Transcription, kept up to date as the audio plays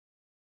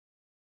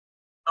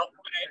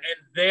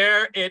And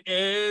there it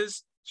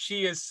is.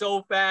 She is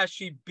so fast.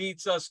 She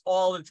beats us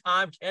all the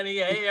time. Kenny,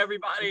 hey,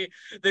 everybody.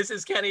 This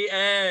is Kenny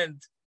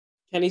and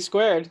Kenny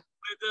Squared.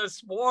 With the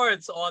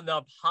Sports on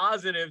the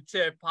Positive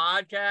Tip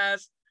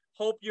podcast.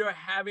 Hope you're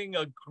having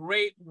a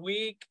great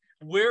week.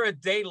 We're a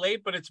day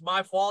late, but it's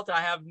my fault.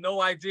 I have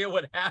no idea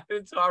what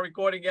happened to our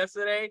recording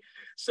yesterday.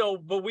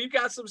 But we've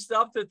got some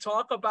stuff to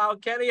talk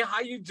about. Kenny, how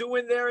you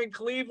doing there in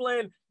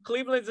Cleveland?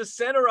 Cleveland's the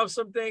center of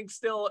some things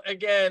still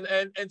again.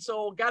 And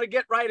so got to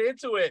get right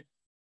into it.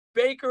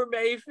 Baker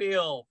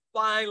Mayfield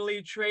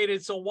finally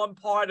traded. So one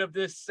part of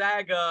this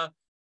saga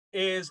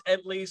is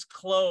at least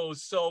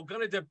closed. So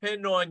going to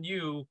depend on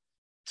you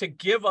to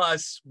give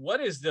us what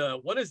is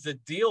the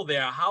deal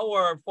there? How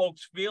are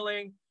folks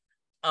feeling?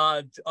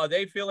 Are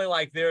they feeling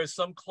like there's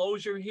some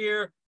closure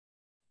here?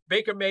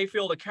 Baker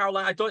Mayfield of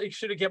Carolina, I thought he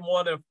should have get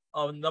more than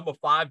a number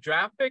 5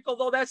 draft pick,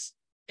 although that's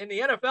in the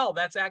NFL,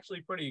 that's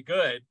actually pretty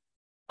good.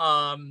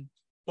 But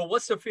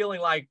what's the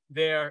feeling like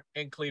there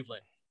in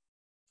Cleveland?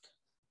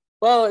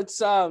 Well,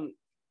 it's I'd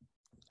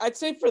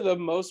say for the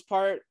most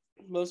part,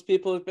 most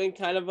people have been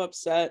kind of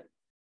upset.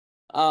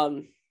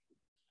 But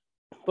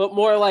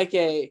more like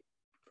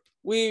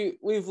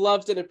we've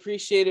loved and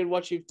appreciated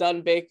what you've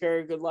done,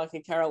 Baker. Good luck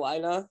in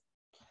Carolina.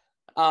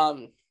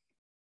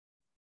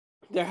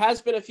 There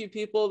has been a few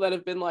people that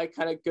have been like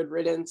kind of good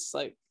riddance,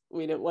 like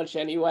we didn't want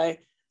you anyway.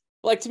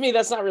 Like, to me,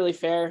 that's not really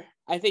fair.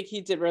 I think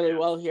he did really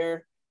well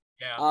here.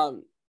 Yeah.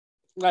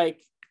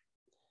 Like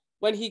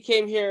when he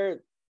came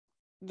here,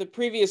 the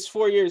previous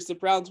 4 years, the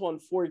Browns won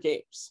 4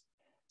 games.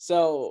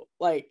 So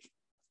like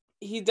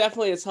he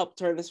definitely has helped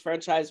turn this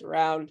franchise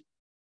around.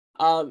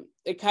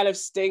 It kind of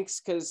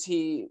stinks because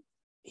he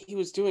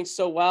was doing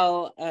so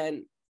well,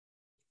 and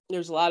there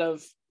was a lot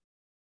of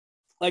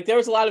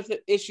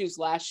issues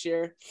last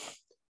year.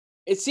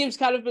 It seems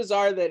kind of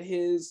bizarre that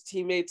his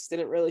teammates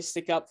didn't really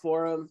stick up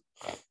for him.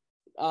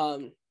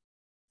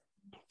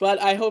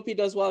 But I hope he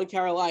does well in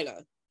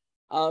Carolina.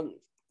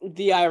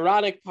 The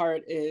ironic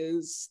part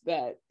is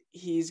that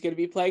he's going to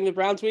be playing the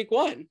Browns week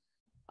 1.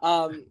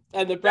 And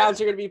the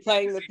Browns are going to be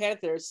playing the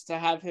Panthers to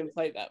have him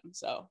play them.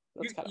 So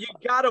that's kind of fun.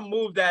 Got to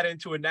move that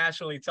into a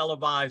nationally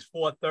televised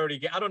 4:30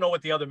 game. I don't know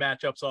what the other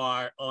matchups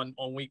are on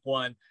week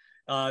 1.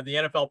 The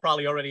NFL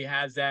probably already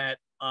has that.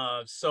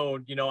 So,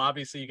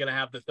 obviously you're going to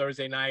have the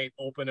Thursday night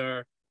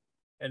opener,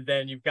 and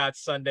then you've got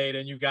Sunday,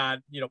 then you've got,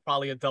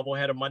 probably a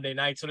doubleheader Monday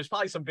night. So there's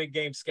probably some big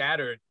games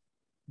scattered.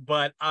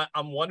 But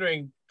I'm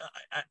wondering,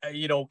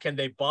 can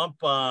they bump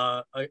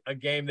a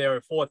game there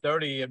at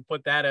 4:30 and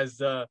put that as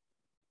the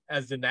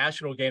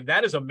national game?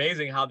 That is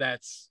amazing how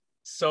that's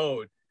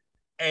sewed.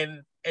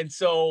 And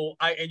so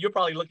and you're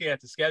probably looking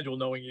at the schedule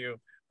knowing you.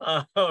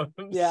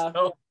 Yeah.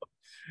 So,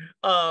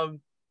 I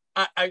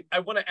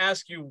want to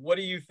ask you, what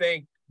do you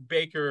think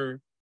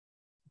Baker's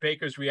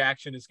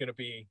reaction is going to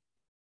be?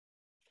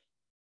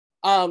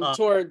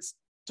 Towards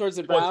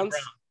the Browns?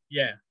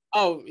 Yeah.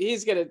 Oh,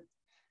 he's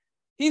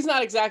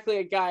not exactly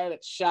a guy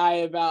that's shy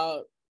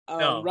about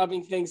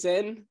rubbing things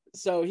in.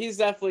 So he's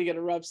definitely going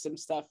to rub some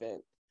stuff in.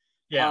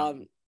 Yeah.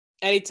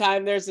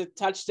 Anytime there's a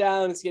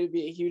touchdown, it's going to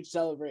be a huge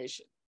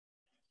celebration.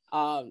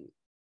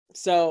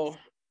 So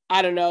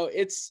I don't know.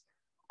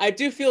 I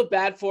do feel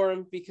bad for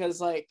him because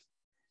like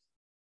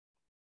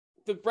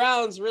the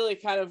Browns really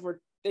kind of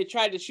they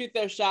tried to shoot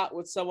their shot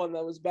with someone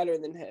that was better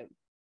than him.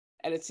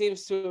 And it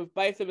seems to have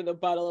bite them in the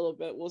butt a little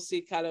bit. We'll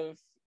see kind of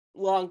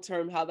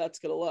long-term how that's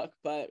going to look,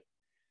 but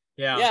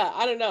yeah,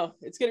 I don't know.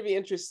 It's going to be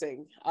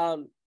interesting.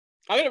 I'm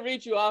going to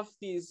read you off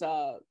these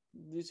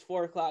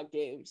 4:00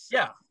 games.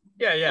 Yeah.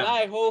 And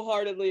I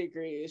wholeheartedly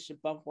agree. You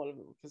should bump one of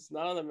them because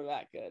none of them are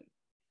that good.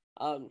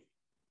 Oh,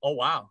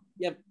 wow.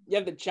 You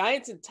have the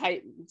Giants and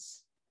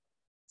Titans.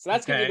 So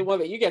that's going to be the one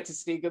that you get to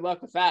see. Good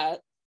luck with that.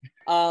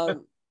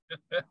 The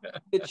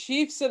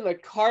Chiefs and the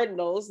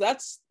Cardinals.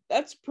 That's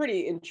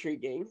pretty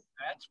intriguing.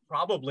 That's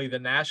probably the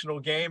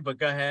national game, but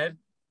go ahead.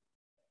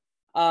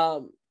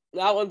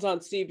 That one's on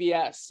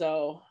CBS.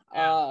 So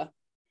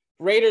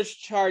Raiders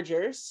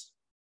Chargers.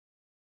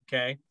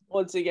 Okay.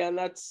 Once again,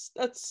 that's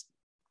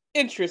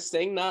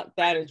interesting. Not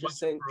that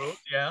interesting.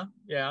 Yeah.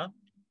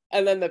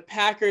 And then the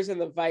Packers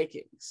and the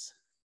Vikings.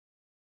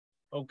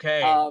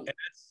 Okay. And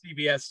that's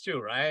CBS too,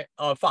 right?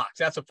 Oh, Fox.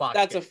 That's a Fox.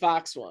 That's game. a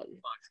Fox one.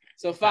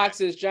 So Fox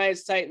is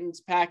Giants,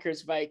 Titans,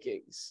 Packers,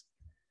 Vikings.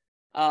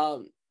 Yeah.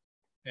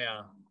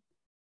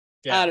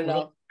 I don't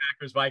know.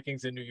 Packers,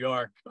 Vikings in New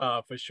York,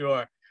 for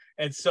sure.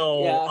 And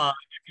so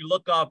if you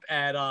look up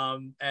at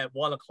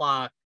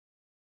 1:00,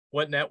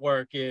 what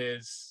network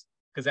is,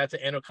 because that's an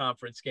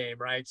interconference game,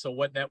 right? So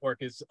what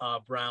network is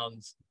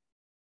Browns?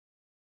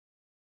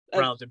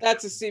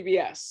 That's a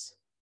CBS.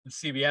 The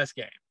CBS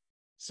game.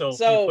 So if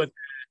you put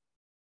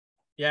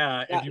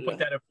if you put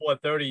that at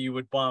 4:30, you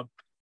would bump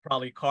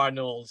probably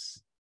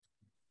Cardinals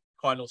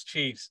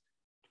Chiefs.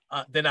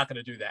 They're not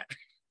going to do that.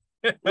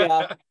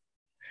 Yeah.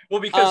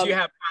 Well, because you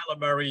have Kyler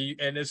Murray,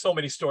 and there's so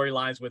many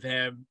storylines with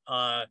him,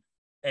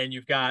 and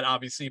you've got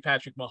obviously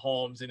Patrick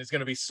Mahomes, and there's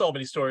going to be so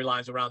many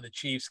storylines around the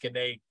Chiefs. Can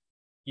they,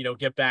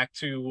 get back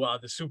to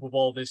the Super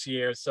Bowl this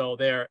year? So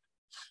they're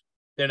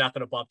they're not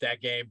going to bump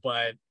that game,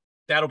 but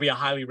that'll be a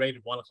highly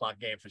rated 1:00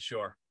 game for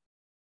sure.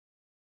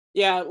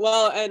 Yeah,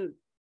 well, and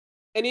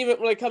even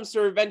when it comes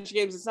to revenge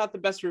games, it's not the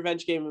best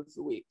revenge game of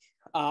the week.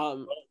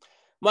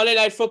 Monday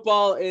Night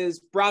Football is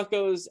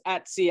Broncos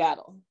at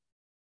Seattle.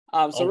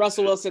 So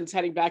Russell Wilson's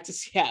heading back to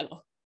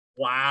Seattle.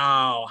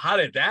 Wow. How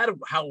did that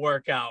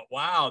work out?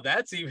 Wow.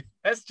 That's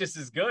just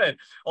as good.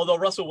 Although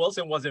Russell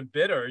Wilson wasn't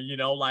bitter,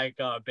 like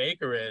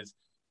Baker is.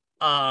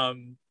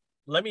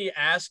 Let me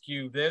ask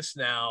you this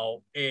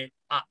now.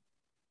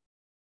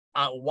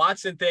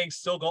 Watson thing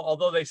still go,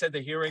 although they said the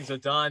hearings are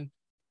done.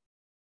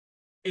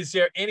 Is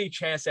there any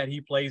chance that he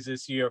plays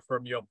this year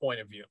from your point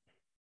of view?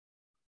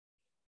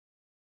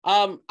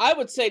 I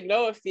would say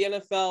no if the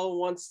NFL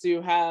wants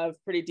to have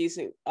pretty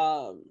decent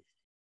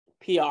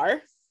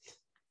PR.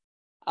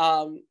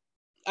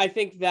 I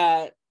think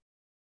that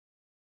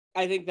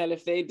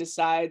if they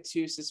decide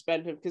to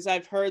suspend him, because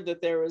I've heard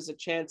that there was a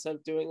chance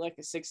of doing like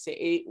a 6 to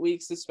 8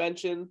 week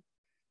suspension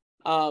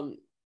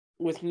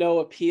with no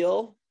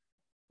appeal.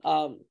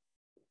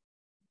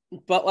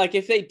 But like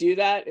if they do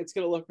that, it's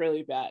going to look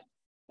really bad,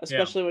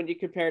 especially when you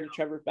compare to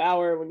Trevor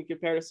Bauer, when you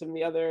compare to some of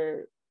the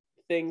other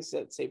things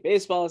that say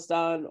baseball has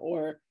done,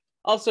 or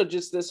also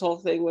just this whole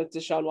thing with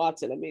Deshaun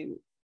Watson. I mean,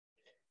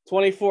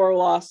 24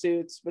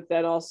 lawsuits, but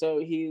then also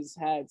he's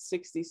had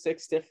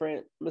 66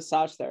 different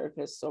massage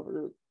therapists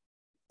over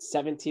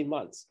 17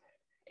 months.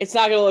 It's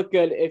not going to look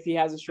good if he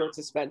has a short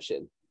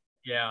suspension.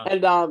 Yeah.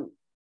 And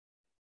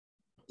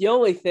the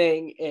only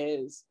thing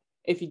is,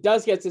 if he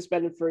does get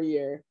suspended for a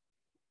year,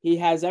 he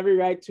has every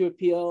right to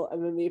appeal,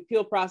 and then the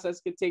appeal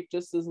process could take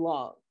just as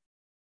long.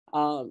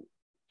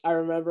 I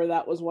remember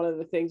that was one of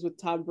the things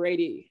with Tom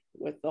Brady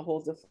with the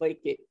whole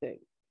Deflategate thing.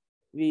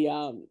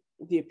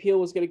 The appeal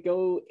was going to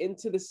go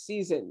into the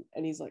season,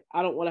 and he's like,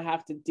 I don't want to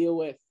have to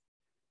dealing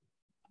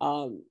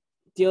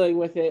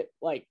with it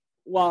like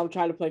while I'm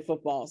trying to play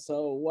football.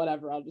 So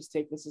whatever, I'll just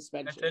take the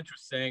suspension. That's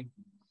interesting.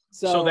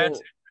 So that's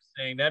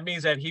interesting. That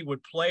means that he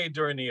would play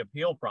during the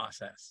appeal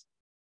process.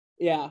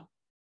 Yeah.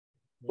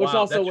 Which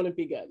also wouldn't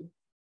be good.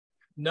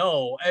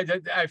 No,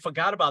 I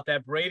forgot about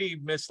that. Brady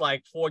missed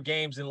like 4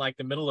 games in like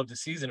the middle of the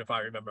season, if I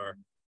remember,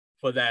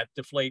 for that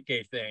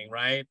Deflategate thing,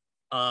 right?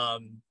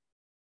 I'm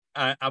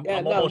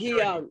almost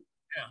sure.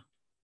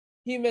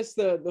 He missed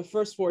the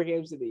first 4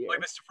 games of the year. Oh, he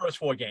missed the first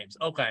 4 games.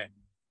 Okay.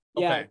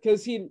 Yeah,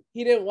 because he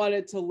didn't want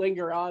it to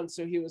linger on,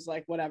 so he was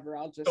like, whatever,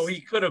 I'll just. So he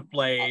could have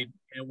played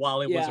and while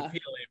it was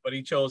appealing, but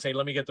he chose, hey,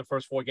 let me get the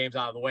first 4 games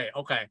out of the way.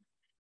 Okay.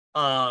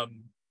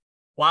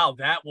 Wow,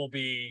 that will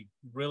be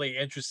really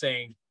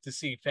interesting to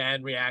see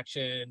fan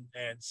reaction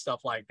and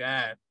stuff like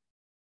that.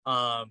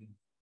 I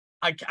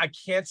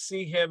can't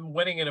see him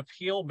winning an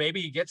appeal.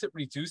 Maybe he gets it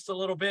reduced a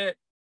little bit.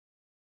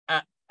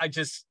 But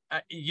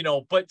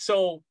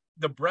so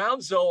the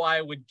Browns, though,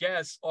 I would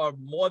guess, are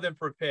more than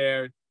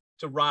prepared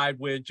to ride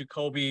with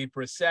Jacoby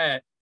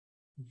Brissett.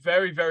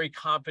 Very, very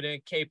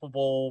competent,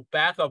 capable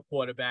backup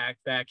quarterback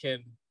that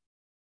can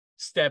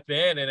step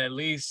in and at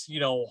least,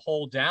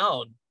 hold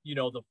down,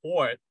 the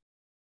fort.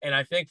 And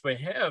I think for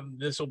him,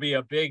 this will be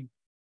a big,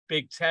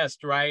 big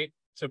test, right?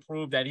 To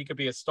prove that he could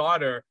be a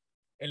starter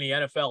in the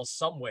NFL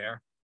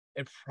somewhere.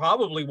 It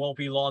probably won't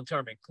be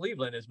long-term in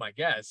Cleveland is my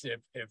guess.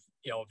 If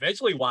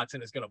eventually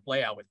Watson is going to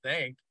play, I would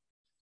think.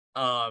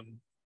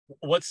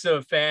 What's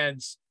the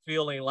fans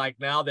feeling like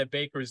now that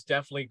Baker's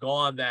definitely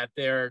gone, that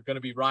they're going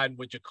to be riding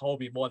with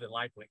Jacoby more than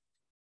likely?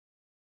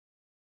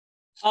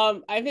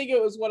 I think it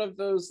was one of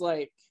those,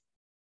 like,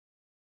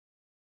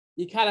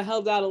 you kind of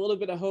held out a little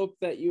bit of hope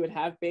that you would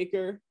have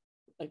Baker,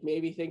 like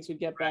maybe things would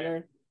get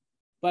better,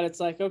 but it's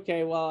like,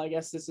 okay, well, I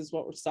guess this is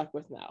what we're stuck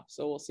with now.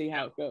 So we'll see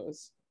how it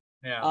goes.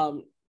 Yeah.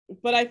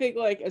 But I think,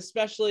 like,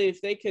 especially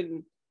if they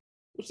can,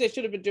 which they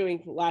should have been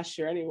doing last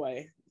year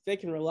anyway, if they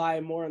can rely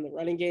more on the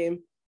running game.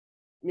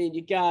 I mean,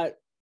 you got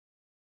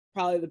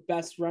probably the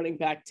best running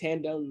back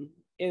tandem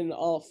in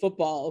all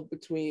football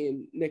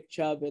between Nick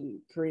Chubb and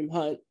Kareem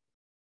Hunt.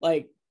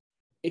 Like,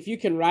 if you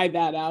can ride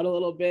that out a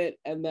little bit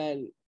and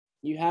then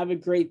you have a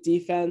great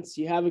defense,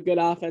 you have a good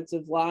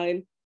offensive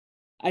line,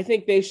 I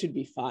think they should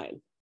be fine.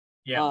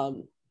 Yeah.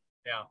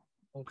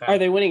 Okay. Are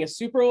they winning a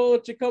Super Bowl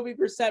with Jacoby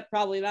Brissett?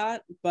 Probably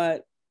not,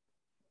 but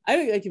I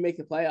think they can make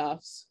the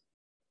playoffs.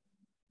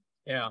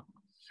 Yeah.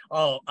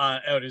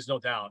 There's no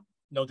doubt.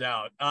 No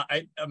doubt.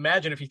 I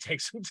imagine if he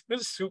takes them to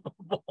the Super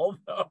Bowl,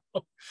 though.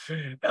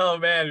 Oh,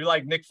 man,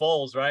 like Nick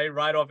Foles,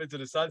 right off into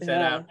the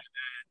sunset after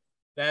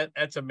that.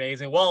 That's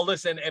amazing. Well,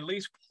 listen, at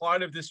least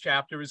part of this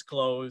chapter is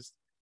closed.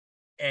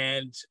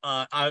 And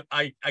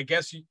I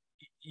guess,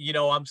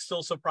 I'm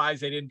still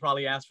surprised they didn't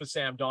probably ask for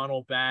Sam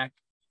Darnold back.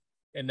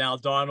 And now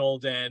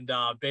Darnold and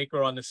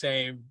Baker on the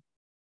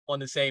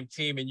same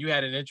team. And you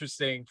had an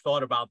interesting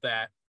thought about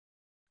that.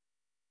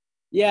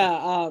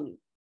 Yeah.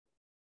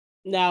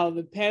 Now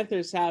the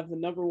Panthers have the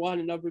number 1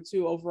 and number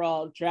 2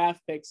 overall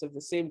draft picks of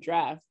the same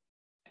draft,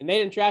 and they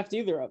didn't draft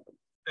either of them.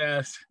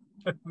 That's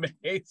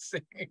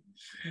amazing.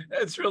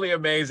 That's really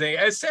amazing.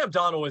 And Sam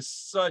Darnold is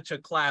such a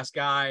class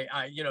guy.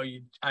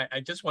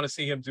 I just want to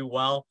see him do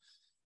well.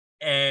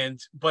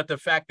 But the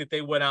fact that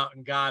they went out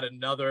and got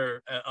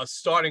a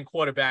starting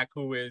quarterback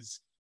who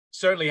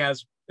certainly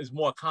is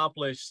more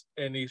accomplished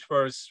in these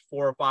first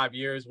 4 or 5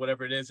 years,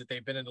 whatever it is that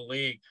they've been in the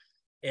league,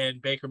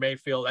 and Baker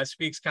Mayfield, that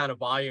speaks kind of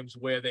volumes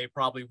where they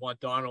probably want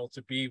Darnold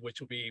to be,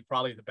 which will be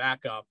probably the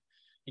backup,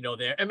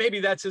 there. And maybe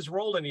that's his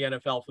role in the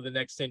NFL for the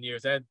next 10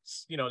 years.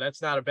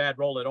 That's not a bad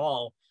role at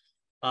all.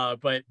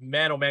 But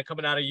man, oh man,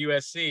 coming out of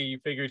USC, you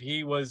figured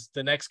he was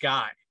the next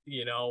guy,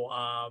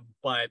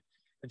 but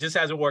it just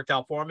hasn't worked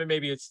out for him, and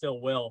maybe it still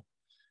will.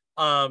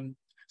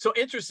 So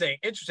interesting.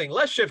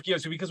 Let's shift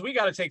gears because we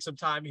got to take some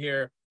time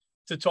here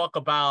to talk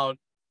about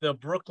the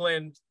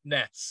Brooklyn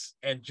Nets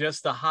and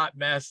just the hot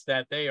mess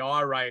that they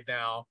are right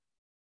now.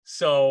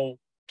 So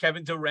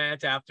Kevin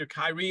Durant, after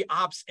Kyrie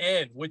opts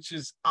in, which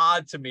is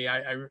odd to me.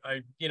 I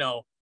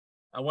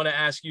want to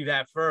ask you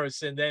that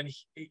first, and then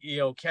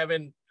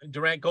Kevin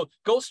Durant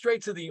go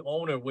straight to the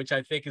owner, which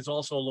I think is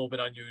also a little bit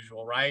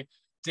unusual, right?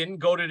 Didn't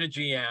go to the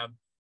GM.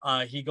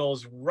 He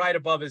goes right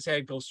above his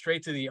head, goes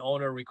straight to the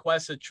owner,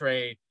 requests a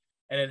trade,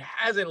 and it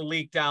hasn't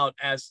leaked out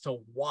as to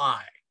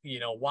why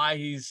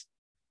he's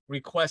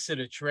requested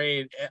a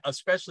trade,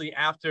 especially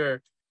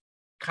after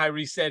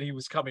Kyrie said he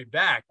was coming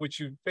back, which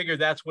you figure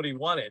that's what he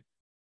wanted.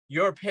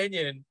 Your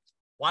opinion,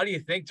 why do you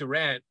think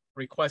Durant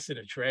requested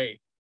a trade?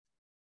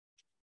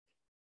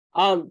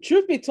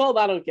 Truth be told,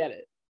 I don't get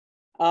it.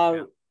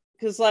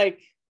 Because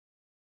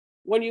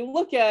when you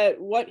look at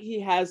what he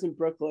has in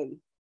Brooklyn,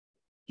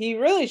 he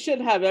really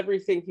should have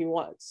everything he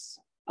wants.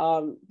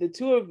 The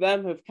two of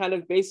them have kind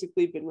of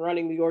basically been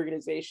running the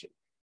organization.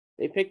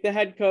 They picked the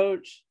head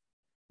coach.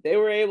 They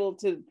were able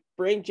to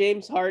bring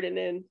James Harden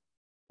in.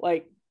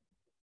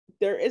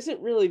 There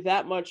isn't really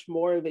that much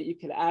more that you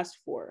could ask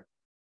for.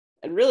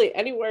 And really,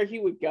 anywhere he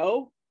would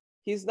go,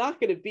 he's not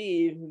going to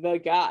be the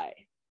guy.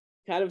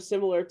 Kind of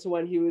similar to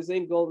when he was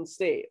in Golden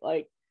State.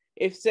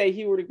 If, say,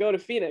 he were to go to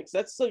Phoenix,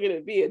 that's still going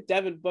to be a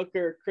Devin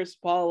Booker, Chris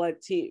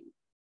Paul-led team.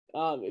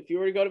 If you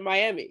were to go to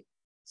Miami,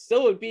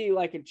 still would be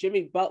like a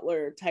Jimmy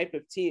Butler type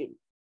of team.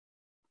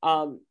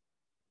 So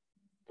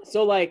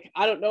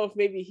I don't know if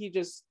maybe he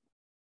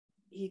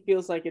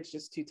feels like it's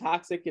just too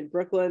toxic in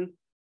Brooklyn.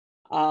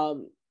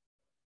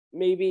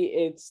 Maybe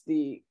it's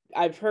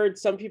I've heard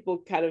some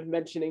people kind of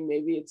mentioning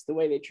maybe it's the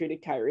way they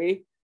treated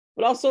Kyrie,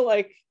 but also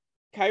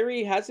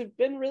Kyrie hasn't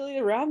been really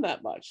around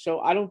that much. So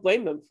I don't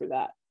blame them for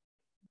that.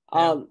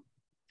 Yeah.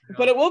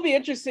 But it will be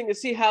interesting to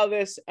see how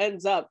this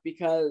ends up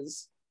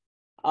because,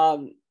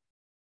 when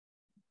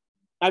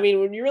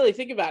you really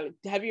think about it,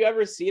 have you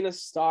ever seen a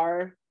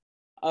star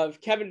of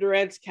Kevin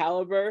Durant's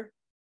caliber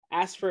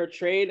ask for a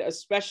trade,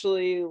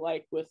 especially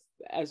with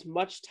as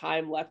much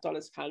time left on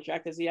his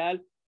contract as he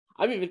had?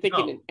 I'm even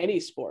thinking in any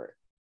sport.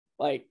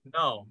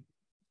 No.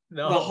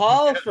 The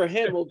haul for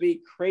him will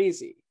be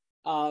crazy.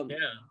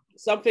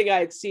 Something I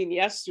had seen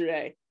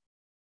yesterday.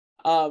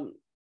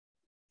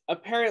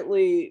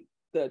 Apparently,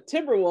 the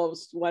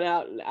Timberwolves went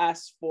out and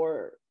asked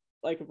for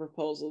a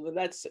proposal. The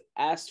Nets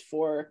asked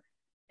for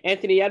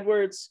Anthony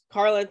Edwards,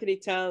 Karl Anthony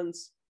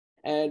Towns,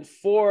 and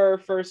 4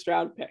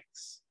 first-round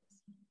picks.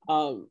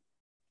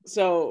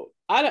 So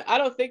I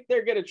don't think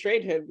they're going to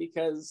trade him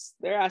because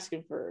they're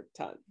asking for a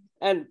ton,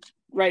 and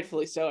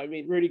rightfully so.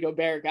 Rudy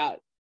Gobert got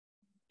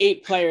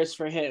 8 players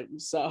for him,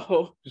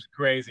 so it's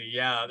crazy.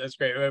 Yeah, that's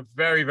great. A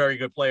very, very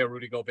good player,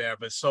 Rudy Gobert,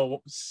 but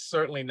so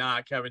certainly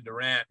not Kevin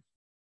Durant.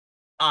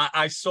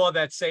 I saw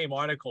that same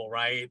article,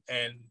 right?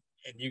 And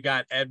you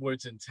got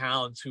Edwards and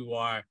Towns, who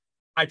are,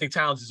 I think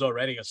Towns is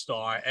already a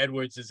star.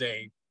 Edwards is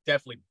a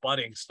definitely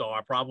budding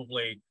star,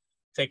 probably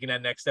taking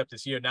that next step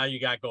this year. Now you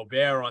got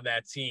Gobert on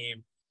that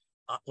team.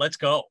 Let's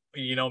go.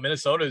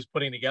 Minnesota is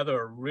putting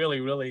together a really,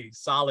 really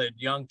solid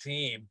young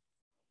team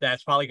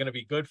that's probably going to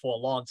be good for a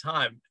long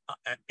time.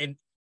 And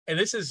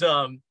this is,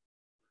 I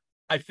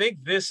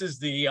think this is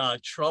the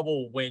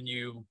trouble when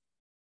you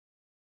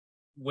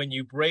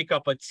break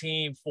up a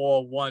team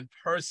for one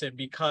person,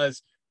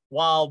 because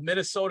while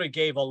Minnesota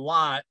gave a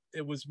lot,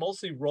 it was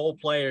mostly role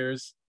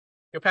players.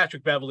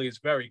 Patrick Beverley is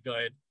very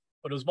good,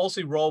 but it was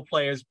mostly role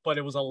players, but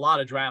it was a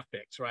lot of draft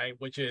picks, right?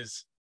 Which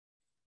is,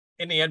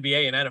 in the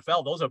NBA and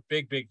NFL, those are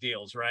big, big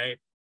deals, right?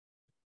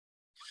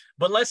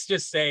 But let's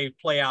just say,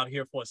 play out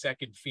here for a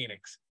second,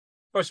 Phoenix.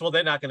 First of all,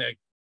 they're not going to,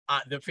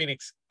 the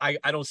Phoenix, I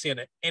don't see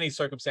in any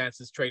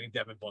circumstances trading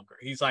Devin Booker.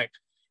 He's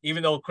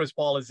even though Chris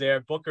Paul is there,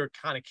 Booker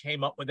kind of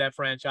came up with that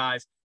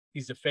franchise.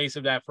 He's the face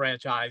of that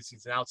franchise.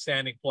 He's an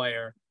outstanding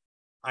player.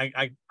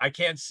 I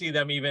can't see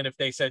them, even if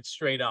they said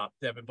straight up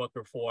Devin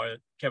Booker for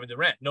Kevin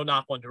Durant. No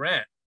knock on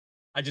Durant.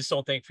 I just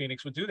don't think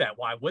Phoenix would do that.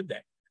 Why would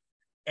they?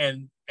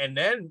 And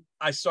then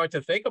I start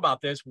to think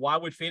about this. Why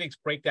would Phoenix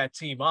break that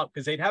team up?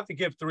 Because they'd have to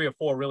give 3 or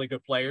 4 really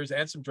good players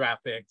and some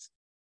draft picks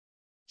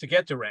to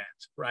get Durant,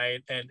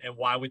 right? And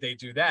why would they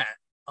do that?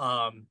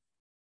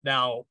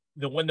 Now,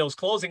 the window's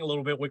closing a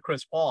little bit with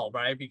Chris Paul,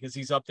 right? Because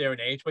he's up there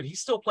in age, but he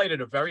still played at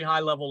a very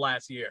high level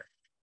last year.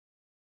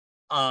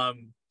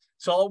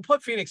 So I'll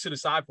put Phoenix to the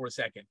side for a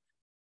second.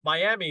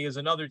 Miami is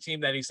another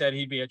team that he said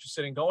he'd be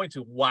interested in going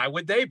to. Why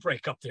would they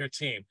break up their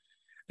team?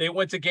 They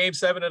went to Game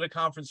 7 of the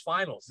conference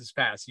finals this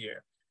past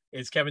year.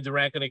 Is Kevin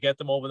Durant going to get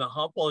them over the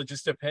hump? Well, it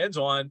just depends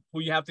on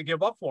who you have to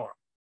give up for him.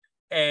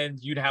 And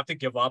you'd have to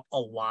give up a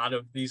lot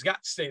of these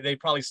guys. They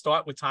probably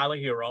start with Tyler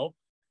Hero,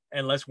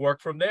 and let's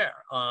work from there.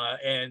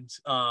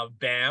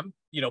 Bam,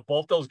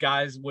 both those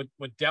guys would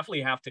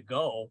definitely have to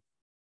go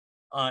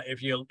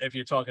if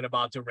you're talking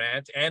about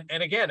Durant. And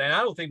again, and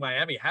I don't think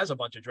Miami has a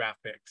bunch of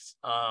draft picks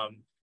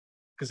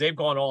because they've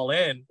gone all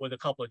in with a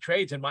couple of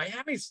trades. And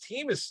Miami's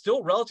team is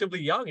still relatively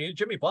young.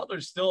 Jimmy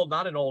Butler's still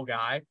not an old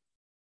guy,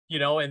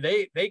 and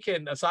they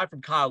can, aside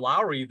from Kyle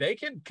Lowry, they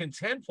can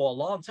contend for a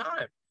long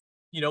time,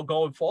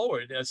 going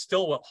forward.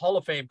 Still a Hall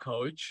of Fame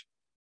coach.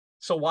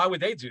 So why would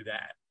they do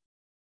that?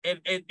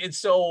 And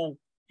so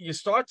you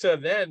start to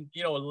then,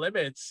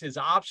 limits his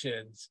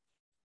options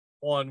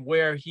on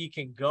where he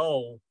can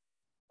go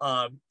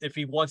if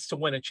he wants to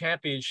win a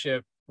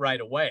championship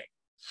right away.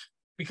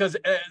 Because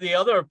the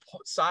other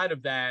side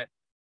of that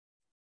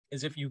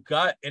is if you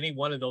got any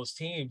one of those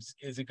teams,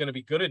 is it going to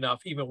be good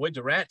enough, even with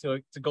Durant,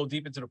 to go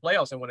deep into the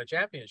playoffs and win a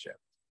championship?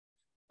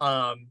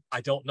 I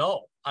don't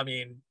know. I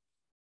mean,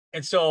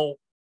 and so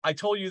I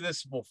told you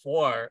this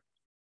before.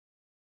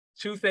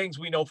 Two things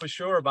we know for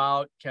sure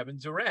about Kevin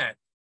Durant.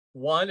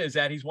 One is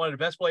that he's one of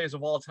the best players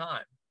of all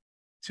time.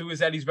 Two is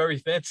that he's very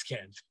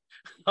thin-skinned.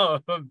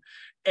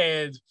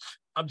 And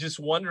I'm just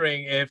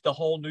wondering if the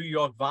whole New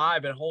York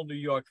vibe and whole New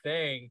York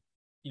thing,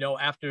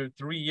 after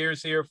 3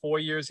 years here, 4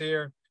 years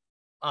here,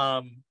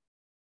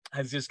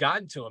 has just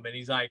gotten to him, and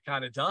he's like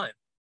kind of done.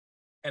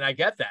 And I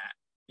get that.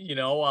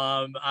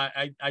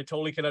 I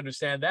totally can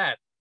understand that.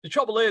 The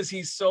trouble is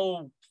he's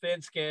so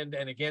thin-skinned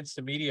and against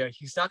the media,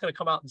 he's not going to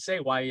come out and say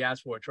why he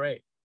asked for a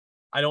trade.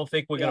 I don't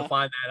think we're going to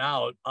find that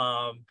out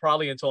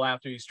probably until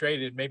after he's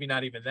traded, maybe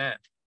not even then,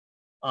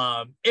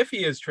 if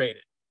he is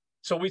traded.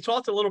 So we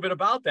talked a little bit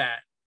about that.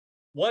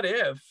 What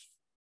if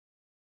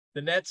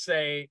the Nets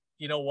say,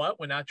 you know what,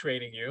 we're not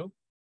trading you,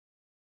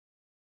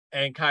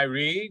 and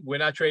Kyrie, we're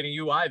not trading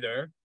you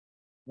either.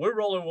 We're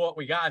rolling what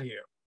we got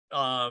here,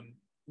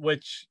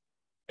 which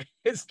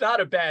is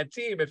not a bad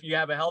team if you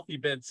have a healthy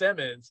Ben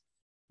Simmons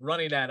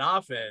running that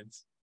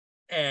offense,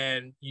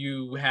 and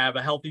you have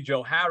a healthy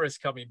Joe Harris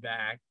coming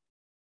back,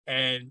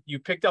 and you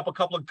picked up a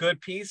couple of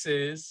good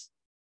pieces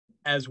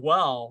as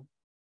well.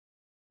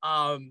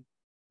 What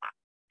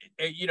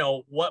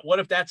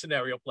if that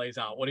scenario plays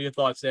out? What are your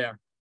thoughts there?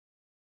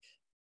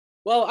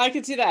 Well, I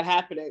could see that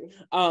happening.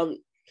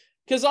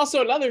 Because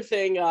also another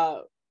thing,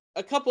 a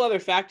couple other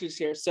factors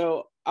here.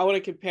 So I want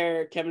to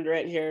compare Kevin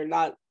Durant here,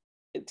 not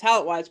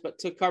talent-wise, but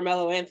to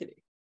Carmelo Anthony.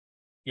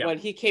 Yeah. When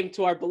he came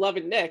to our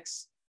beloved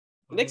Knicks,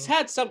 the Knicks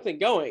had something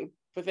going,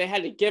 but they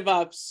had to give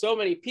up so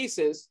many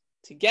pieces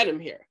to get him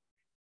here.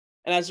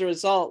 And as a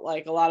result,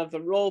 like a lot of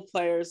the role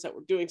players that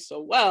were doing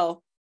so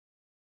well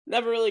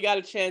never really got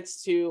a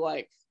chance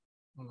to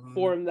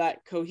form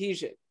that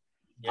cohesion.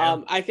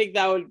 Yeah. I think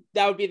that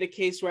would be the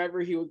case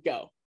wherever he would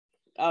go.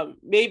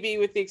 Maybe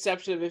with the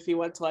exception of if he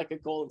went to a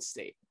Golden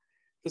State,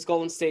 because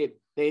Golden State,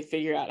 they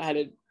figure out how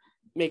to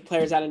make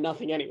players out of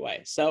nothing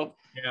anyway. So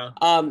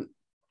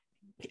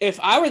if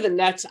I were the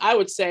Nets, I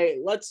would say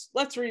let's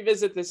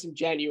revisit this in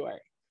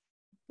January.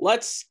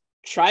 Let's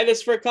try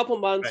this for a couple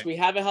months. Right. We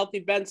have a healthy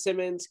Ben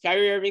Simmons,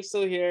 Kyrie Irving's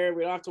still here.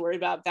 We don't have to worry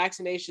about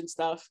vaccination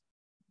stuff,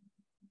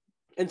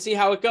 and see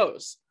how it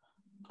goes.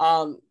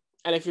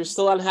 And if you're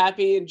still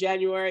unhappy in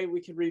January,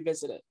 we can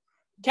revisit it.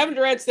 Kevin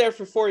Durant's there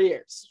for 4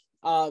 years.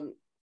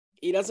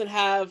 He doesn't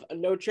have a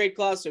no trade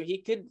clause, so he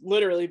could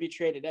literally be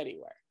traded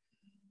anywhere.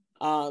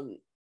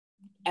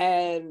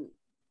 And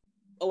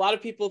a lot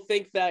of people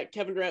think that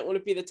Kevin Durant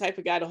wouldn't be the type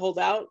of guy to hold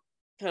out,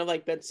 kind of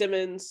like Ben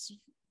Simmons,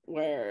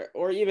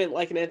 or even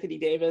like an Anthony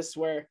Davis,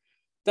 where it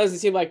doesn't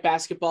seem like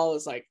basketball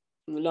is the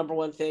number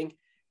one thing.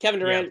 Kevin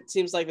Durant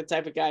seems like the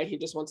type of guy he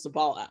just wants to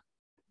ball out.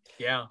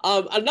 Yeah.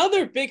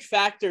 Another big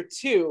factor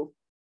too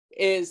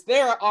is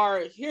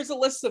here's a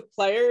list of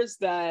players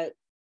that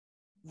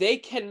they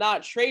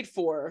cannot trade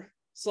for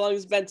so long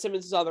as Ben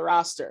Simmons is on the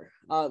roster.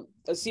 A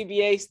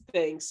CBA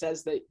thing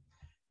says that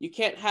you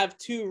can't have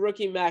 2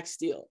 rookie max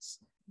deals.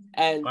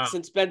 And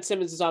since Ben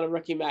Simmons is on a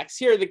rookie max,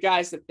 here are the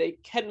guys that they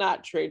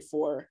cannot trade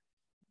for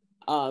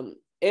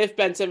if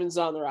Ben Simmons is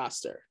on the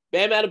roster.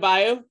 Bam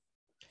Adebayo,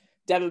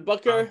 Devin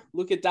Booker,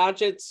 Luka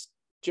Doncic,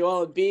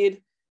 Joel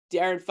Embiid,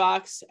 De'Aaron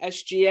Fox,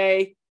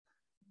 SGA,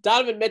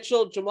 Donovan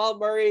Mitchell, Jamal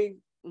Murray,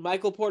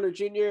 Michael Porter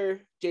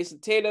Jr., Jason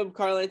Tatum,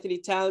 Karl Anthony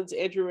Towns,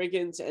 Andrew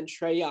Wiggins, and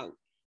Trae Young.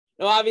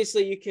 Now,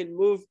 obviously, you can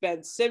move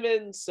Ben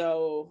Simmons,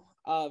 so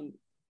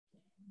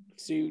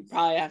you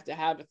probably have to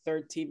have a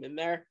third team in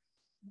there.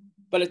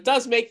 But it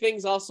does make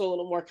things also a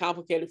little more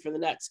complicated for the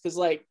Nets, because,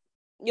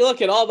 you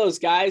look at all those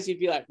guys, you'd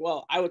be like,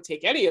 well, I would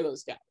take any of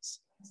those guys.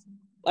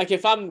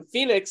 If I'm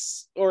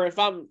Phoenix, or if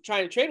I'm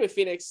trying to trade with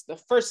Phoenix, the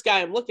first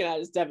guy I'm looking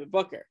at is Devin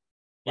Booker.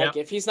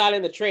 If he's not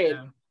in the trade,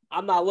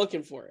 I'm not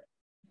looking for it.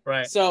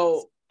 Right.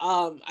 So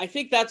I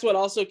think that's what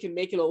also can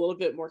make it a little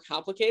bit more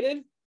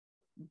complicated.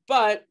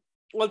 But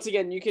once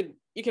again, you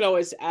can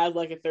always add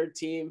a third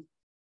team.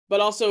 But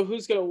also,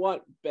 who's going to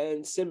want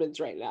Ben Simmons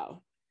right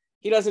now?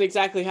 he doesn't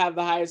exactly have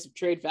the highest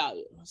trade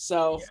value.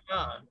 So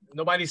yeah,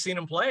 nobody's seen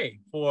him play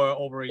for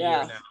over a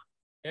year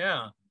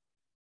now.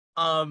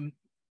 Yeah.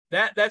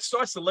 That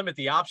starts to limit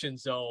the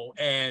options though.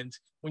 And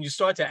when you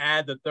start to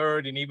add the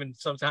third, and even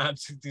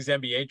sometimes these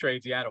NBA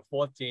trades, you add a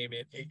fourth team,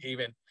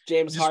 even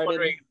James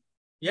Harden.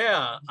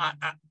 Yeah,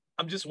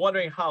 I'm just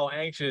wondering how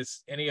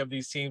anxious any of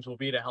these teams will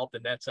be to help the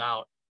Nets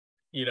out.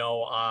 You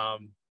know,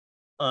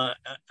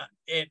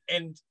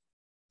 and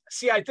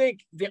see, I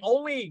think the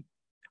only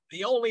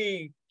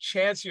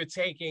chance you're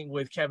taking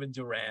with Kevin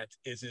Durant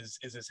is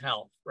his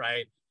health,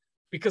 right?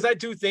 Because I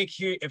do think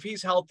if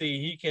he's healthy,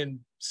 he can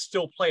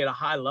still play at a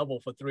high level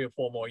for 3 or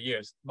 4 more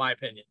years, my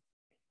opinion,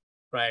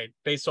 right?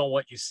 Based on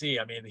what you see.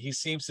 I mean, he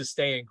seems to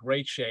stay in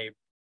great shape.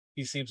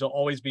 He seems to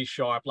always be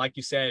sharp. Like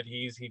you said,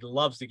 he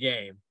loves the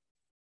game.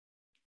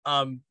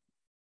 On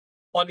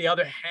the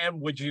other hand,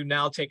 would you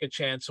now take a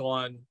chance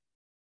on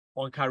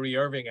Kyrie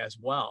Irving as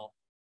well?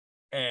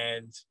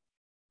 And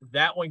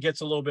that one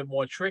gets a little bit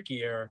more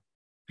trickier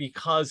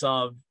because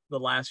of the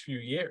last few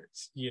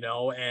years,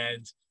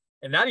 and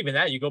not even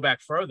that. You go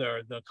back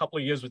further, the couple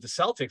of years with the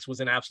Celtics was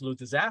an absolute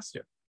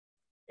disaster.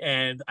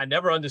 And I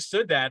never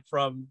understood that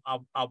from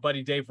our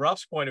buddy Dave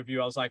Ruff's point of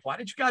view. I was like, why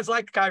did you guys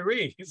like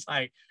Kyrie? He's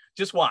like,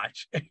 just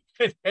watch.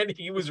 And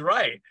he was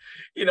right.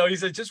 He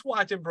said, just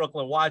watch in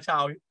Brooklyn, watch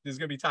how there's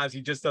going to be times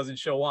he just doesn't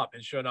show up.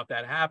 And sure enough,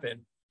 that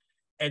happened.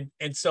 And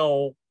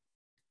so,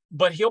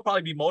 but he'll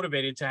probably be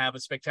motivated to have a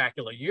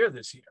spectacular year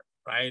this year,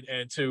 right?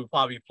 And to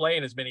probably play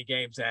in as many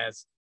games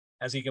as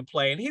he can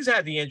play. And he's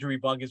had the injury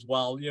bug as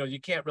well. You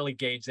can't really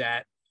gauge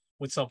that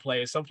with some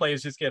players. Some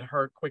players just get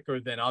hurt quicker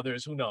than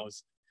others. Who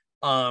knows?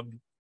 But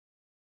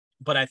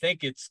I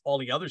think it's all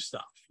the other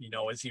stuff.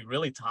 Is he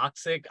really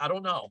toxic? I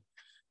don't know.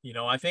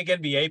 I think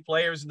NBA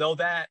players know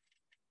that.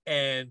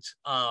 And,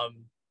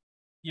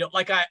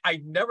 like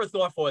I never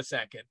thought for a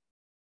second,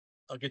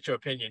 I'll get your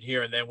opinion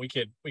here, and then we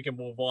can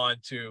move on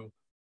to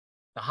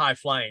the high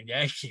flying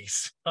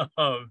Yankees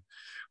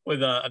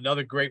with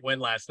another great win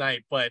last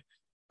night. But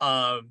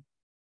I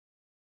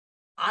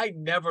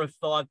never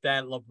thought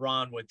that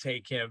LeBron would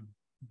take him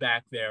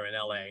back there in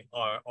LA,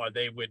 or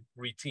they would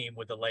reteam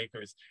with the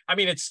Lakers. I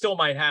mean, it still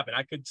might happen.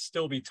 I could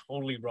still be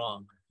totally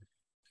wrong,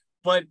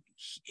 but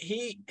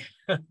he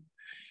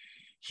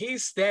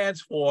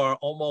stands for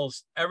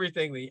almost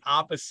everything the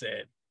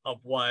opposite of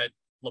what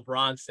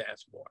LeBron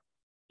stands for.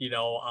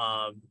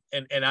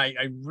 And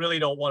I really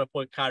don't want to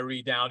put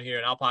Kyrie down here,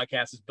 and our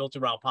podcast is built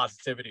around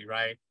positivity,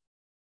 right?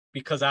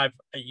 Because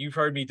you've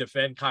heard me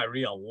defend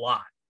Kyrie a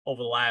lot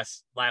over the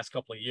last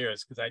couple of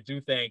years, because I do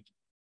think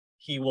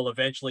he will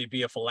eventually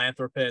be a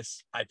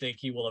philanthropist. I think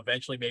he will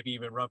eventually maybe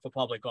even run for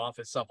public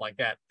office, stuff like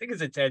that. I think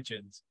his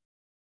intentions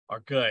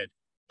are good.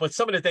 But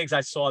some of the things I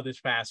saw this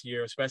past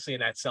year, especially in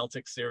that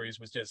Celtics series,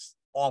 was just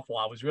awful.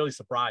 I was really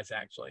surprised,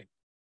 actually.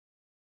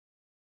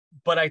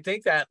 But I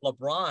think that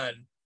LeBron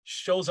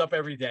shows up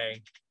every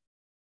day.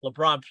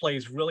 LeBron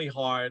plays really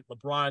hard.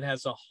 LeBron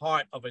has the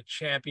heart of a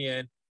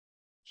champion.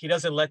 He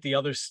doesn't let the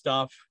other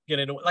stuff get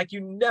into it. Like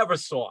you never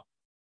saw.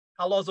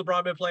 How long has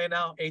LeBron been playing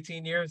now?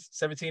 18 years?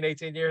 17,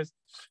 18 years?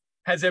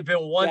 Has there been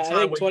one time? I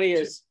think 20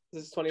 years.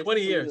 This is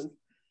 20 years.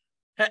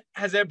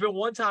 Has there been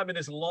one time in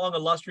his long,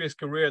 illustrious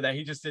career that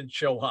he just didn't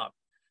show up,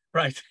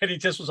 right? And he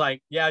just was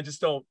like, yeah, I just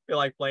don't feel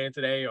like playing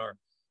today, or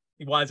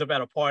he winds up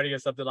at a party or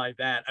something like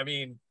that. I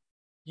mean,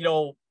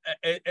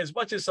 as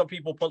much as some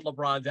people put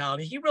LeBron down,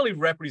 he really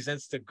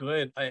represents the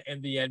good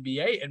in the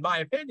NBA, in my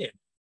opinion.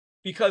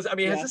 Because, I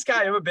mean, has this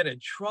guy ever been in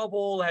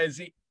trouble?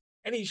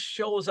 And he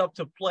shows up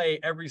to play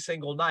every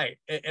single night,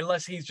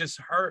 unless he's just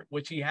hurt,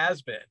 which he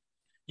has been.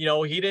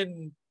 He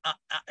didn't,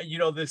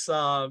 this,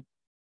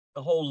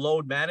 the whole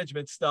load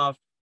management stuff,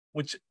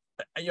 which,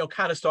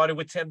 kind of started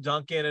with Tim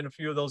Duncan and a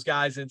few of those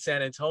guys in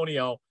San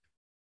Antonio.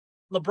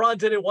 LeBron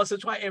did it once or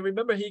twice. And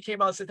remember, he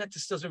came out and said, that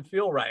just doesn't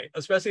feel right,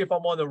 especially if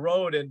I'm on the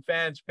road and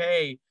fans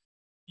pay,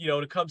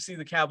 to come see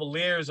the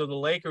Cavaliers or the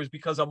Lakers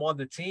because I'm on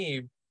the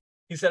team.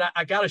 He said,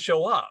 I got to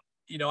show up.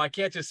 I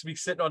can't just be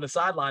sitting on the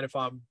sideline if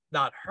I'm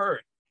not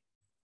hurt.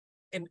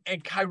 And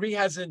Kyrie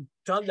hasn't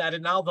done that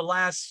in now the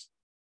last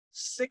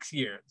 6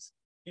 years.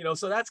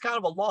 So that's kind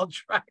of a long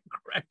track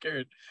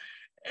record.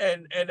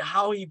 And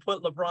how he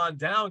put LeBron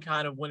down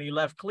kind of when he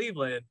left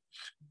Cleveland,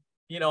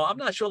 I'm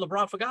not sure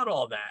LeBron forgot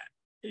all that.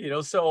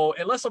 So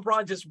unless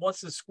LeBron just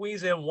wants to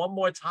squeeze in one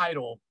more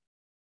title,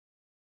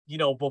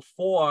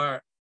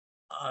 before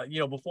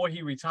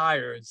he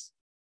retires,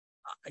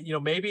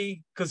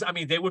 maybe, because I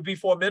mean, they would be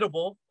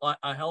formidable.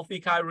 A healthy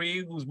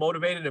Kyrie who's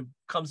motivated and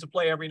comes to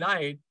play every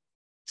night,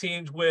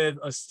 teamed with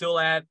still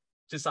at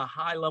just a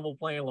high level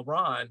playing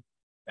LeBron.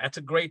 That's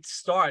a great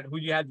start. Who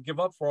you had to give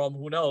up for him,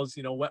 who knows?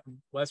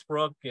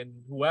 Westbrook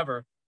and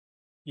whoever.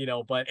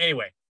 But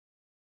anyway,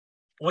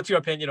 what's your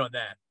opinion on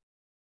that?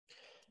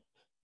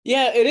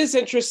 Yeah, it is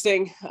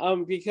interesting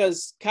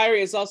because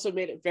Kyrie has also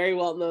made it very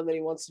well known that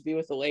he wants to be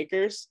with the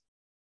Lakers.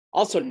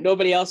 Also,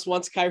 nobody else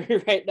wants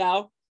Kyrie right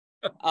now.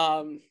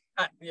 And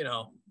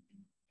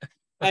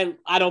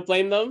I don't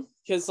blame them,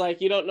 because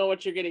you don't know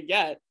what you're going to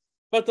get.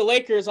 But the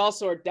Lakers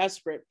also are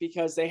desperate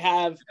because they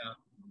have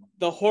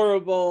the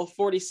horrible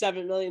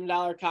 $47 million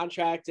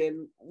contract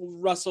in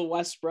Russell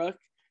Westbrook.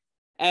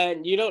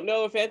 And you don't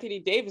know if Anthony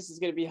Davis is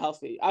going to be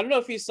healthy. I don't know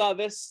if you saw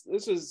this.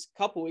 This was a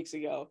couple weeks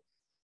ago.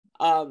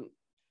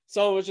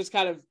 So it was just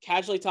kind of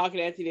casually talking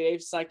to Anthony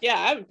Davis, like, yeah,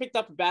 I haven't picked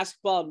up a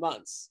basketball in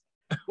months.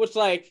 Which,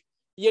 like,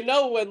 when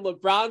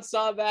LeBron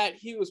saw that,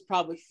 he was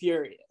probably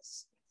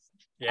furious.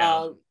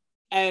 Yeah.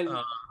 And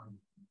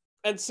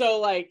so,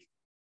 like,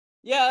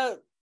 yeah,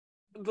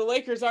 the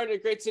Lakers aren't in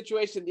a great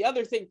situation. The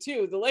other thing,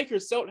 too, the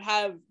Lakers don't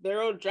have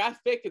their own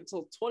draft pick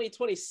until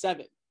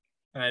 2027.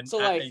 And so,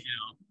 like,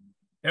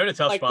 they're in a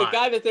tough spot. The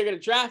guy that they're going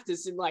to draft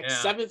is in, like,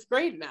 7th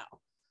grade now.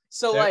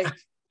 So, like,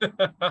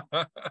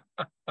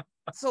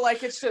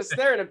 it's just,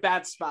 they're in a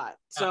bad spot.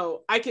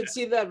 So I can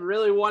see them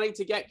really wanting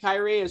to get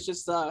Kyrie. It's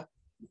just,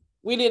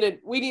 we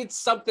need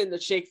something to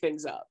shake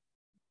things up.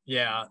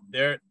 Yeah,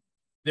 they're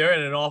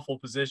in an awful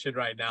position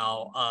right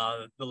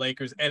now, the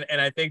Lakers. And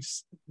I think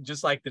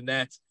just like the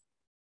Nets,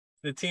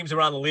 the teams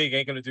around the league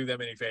ain't going to do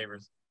them any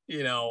favors. They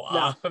ain't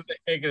going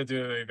to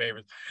do them any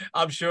favors.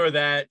 I'm sure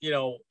that,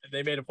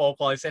 they made a phone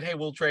call. They said, hey,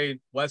 we'll trade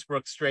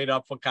Westbrook straight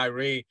up for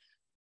Kyrie.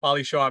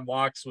 Probably Sean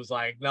Marks was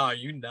like, no, are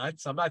you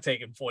nuts? I'm not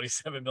taking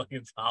 $47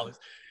 million.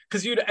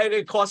 Because and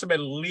it cost him at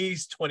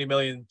least $20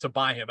 million to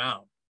buy him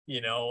out,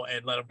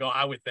 and let him go,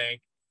 I would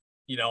think.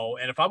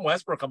 And if I'm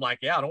Westbrook, I'm like,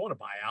 yeah, I don't want to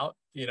buy out,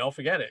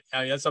 forget it.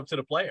 I mean, that's up to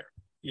the player,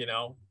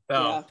 So,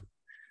 yeah.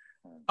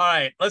 All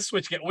right, let's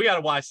switch. We got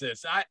to watch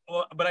this.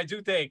 But I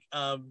do think,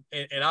 and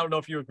I don't know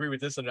if you agree with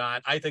this or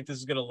not, I think this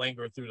is going to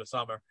linger through the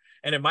summer,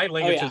 and it might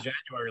linger to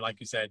January, like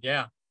you said.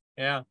 Yeah.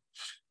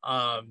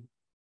 All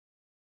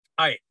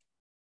right,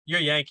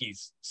 your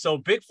Yankees. So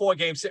big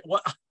 4-game series.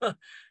 What? I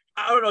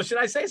don't know. Should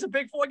I say it's a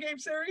big 4-game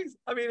series?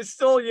 I mean, it's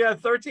still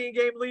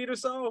 13-game lead or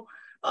so.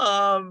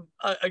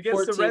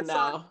 Against the Red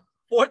Sox.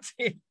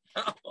 14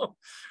 now.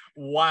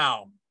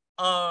 Wow.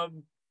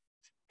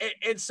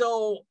 And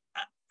so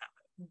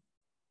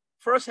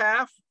first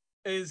half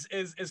is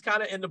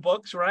kind of in the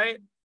books, right?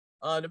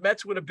 The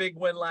Mets with a big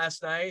win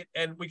last night,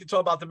 and we can talk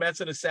about the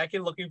Mets in a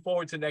second. Looking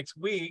forward to next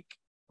week.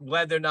 I'm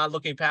glad they're not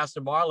looking past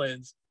the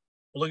Marlins.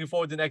 We're looking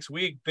forward to next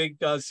week. Big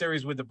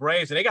series with the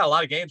Braves, and they got a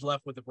lot of games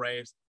left with the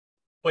Braves.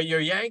 But your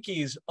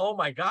Yankees, oh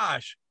my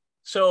gosh!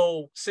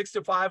 So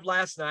 6-5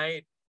 last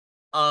night.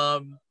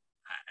 I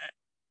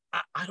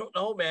don't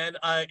know, man.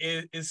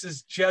 This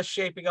is just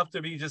shaping up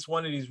to be just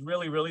one of these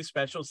really, really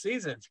special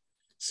seasons.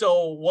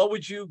 So what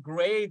would you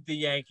grade the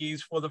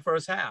Yankees for the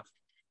first half?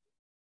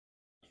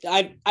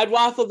 I'd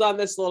waffled on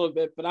this a little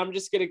bit, but I'm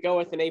just going to go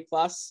with an A+.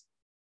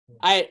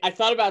 I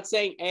thought about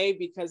saying A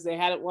because they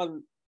hadn't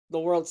won the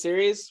World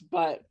Series,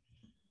 but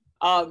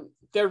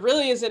there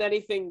really isn't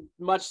anything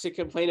much to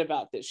complain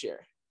about this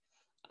year.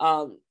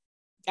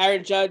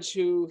 Aaron Judge,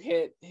 who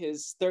hit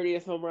his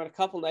 30th home run a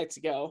couple nights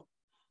ago,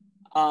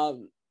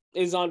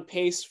 is on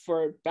pace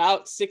for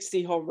about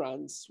 60 home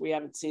runs. We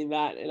haven't seen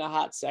that in a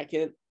hot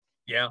second.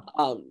 Yeah.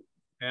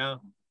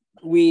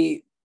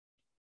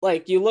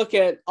 You look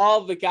at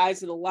all the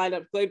guys in the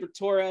lineup. Gleyber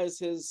Torres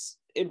has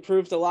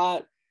improved a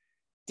lot.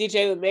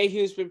 DJ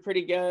LeMahieu's been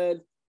pretty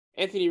good.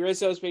 Anthony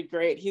Rizzo's been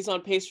great. He's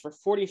on pace for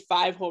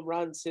 45 home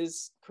runs.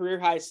 His career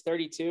high is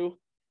 32.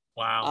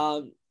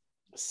 Wow.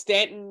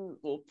 Stanton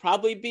will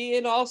probably be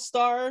an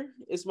all-star,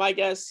 is my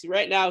guess.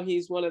 Right now,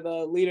 he's one of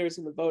the leaders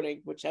in the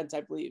voting, which ends,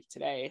 I believe,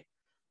 today.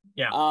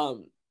 Yeah.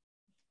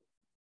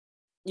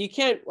 You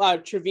can't.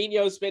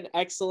 Trevino's been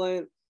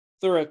excellent.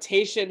 The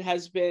rotation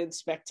has been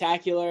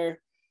spectacular.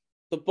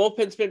 The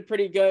bullpen's been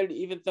pretty good,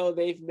 even though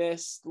they've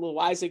missed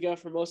Loaizaga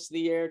for most of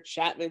the year.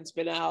 Chapman's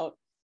been out.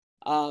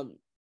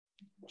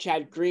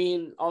 Chad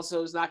Green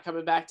also is not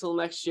coming back till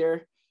next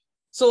year.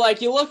 So,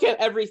 you look at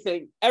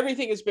everything.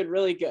 Everything has been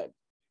really good.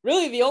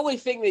 Really, the only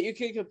thing that you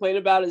can complain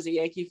about as a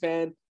Yankee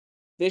fan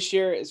this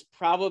year is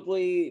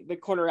probably the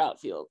corner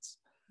outfields.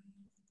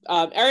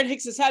 Aaron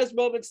Hicks has had his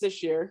moments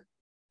this year,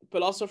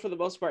 but also for the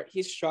most part,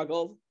 he's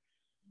struggled.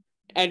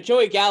 And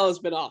Joey Gallo's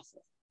been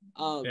awful.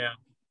 Yeah.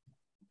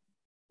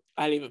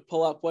 I didn't even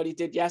pull up what he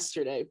did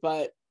yesterday,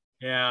 but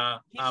yeah,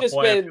 he's just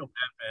been. I feel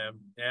bad for him.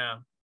 Yeah,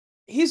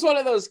 he's one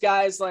of those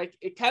guys.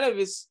 It kind of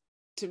is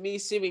to me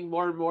seeming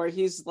more and more.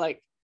 He's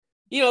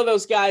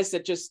those guys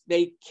that just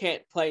they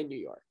can't play in New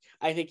York.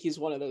 I think he's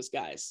one of those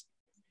guys.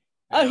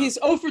 Yeah. He's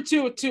 0 for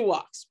 2 with 2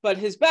 walks, but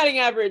his batting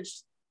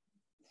average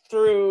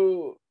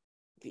through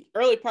the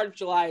early part of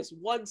July is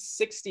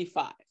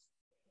 165.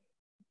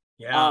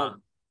 Yeah.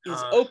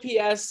 His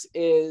OPS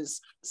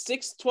is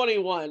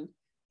 621.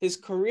 His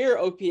career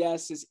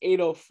OPS is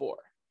 804.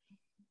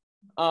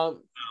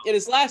 In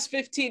his last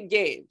 15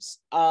 games,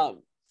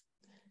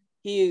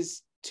 he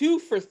is 2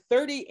 for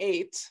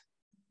 38.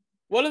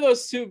 One of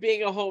those 2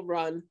 being a home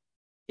run.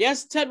 He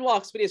has 10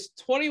 walks, but he has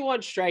 21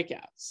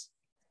 strikeouts.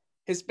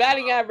 His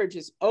batting average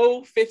is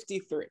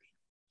 0.53.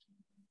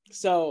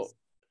 So,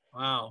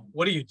 wow.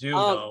 What do you do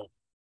though?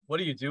 What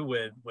do you do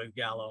with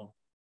Gallo?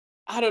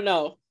 I don't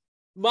know.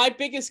 My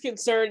biggest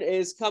concern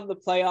is come the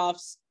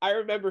playoffs. I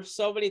remember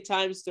so many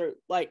times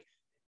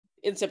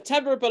in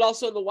September, but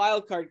also in the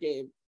wild card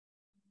game.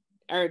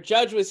 Aaron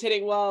Judge was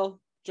hitting well.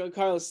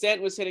 Giancarlo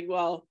Stanton was hitting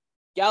well.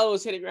 Gallo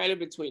was hitting right in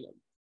between them.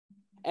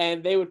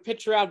 And they would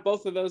pitch around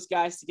both of those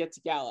guys to get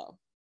to Gallo.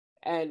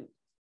 And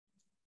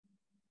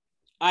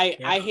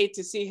I hate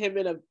to see him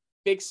in a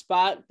big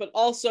spot, but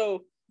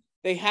also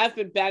they have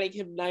been batting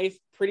him ninth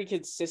pretty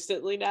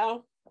consistently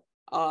now.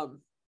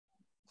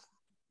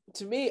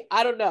 To me,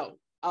 I don't know.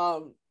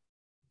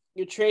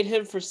 You trade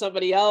him for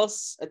somebody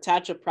else,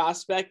 attach a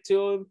prospect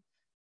to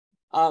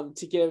him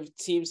to give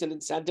teams an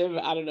incentive.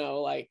 I don't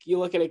know. Like you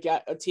look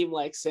at a team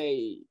like,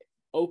 say,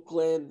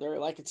 Oakland or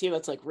like a team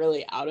that's like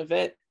really out of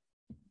it.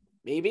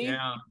 Maybe.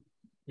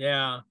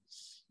 Yeah.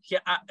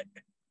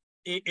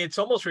 It's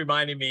almost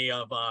reminding me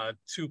of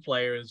two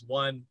players.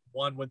 One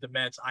with the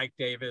Mets, Ike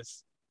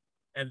Davis,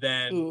 and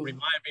then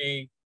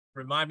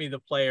remind me the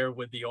player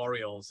with the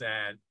Orioles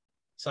and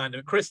signed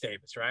to Chris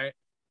Davis, right?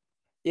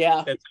 Yeah.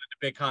 That signed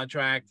a big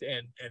contract,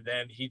 and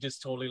then he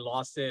just totally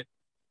lost it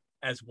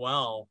as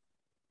well.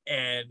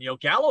 And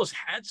Gallo's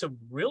had some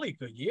really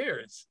good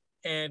years,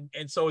 and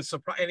so it's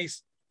surprising. And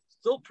he's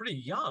still pretty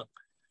young.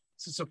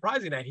 So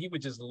surprising that he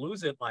would just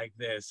lose it like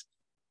this.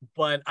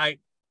 But I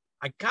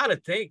gotta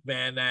think,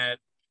 man, that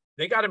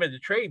they got him at the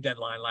trade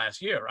deadline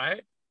last year,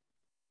 right?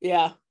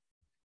 Yeah.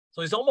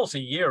 So he's almost a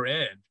year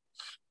in.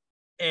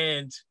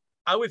 And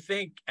I would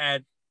think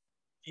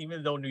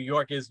even though New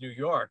York is New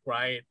York,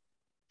 right?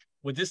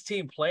 With this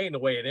team playing the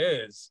way it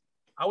is,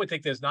 I would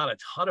think there's not a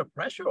ton of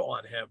pressure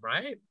on him,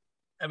 right?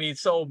 I mean,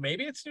 so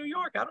maybe it's New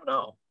York. I don't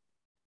know.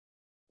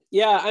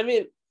 Yeah, I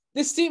mean,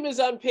 this team is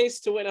on pace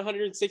to win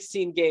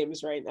 116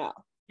 games right now.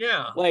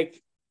 Yeah.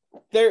 Like,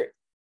 they're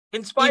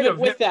in spite of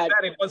with that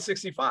batting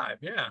 165.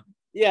 Yeah.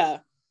 Yeah.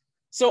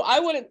 So I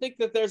wouldn't think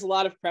that there's a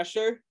lot of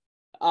pressure.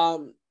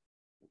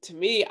 To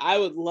me, I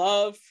would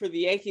love for the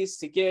Yankees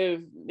to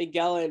give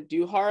Miguel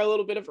Andujar a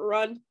little bit of a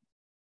run.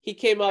 He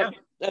came up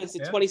as the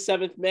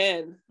 27th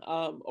man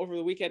over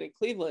the weekend in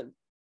Cleveland,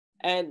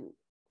 and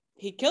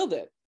he killed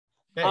it.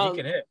 Yeah, he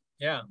can hit.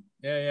 Yeah.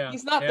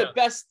 He's not the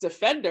best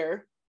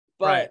defender,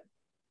 but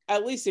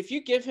at least if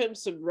you give him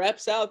some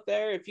reps out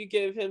there, if you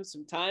give him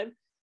some time,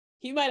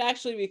 he might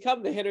actually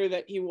become the hitter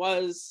that he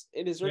was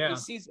in his rookie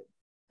season.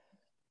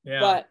 Yeah.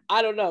 But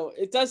I don't know.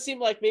 It does seem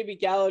like maybe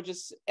Gallo and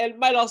it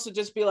might also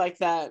just be like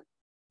that.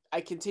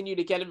 I continue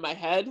to get in my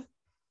head.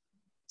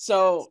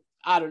 So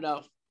I don't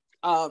know.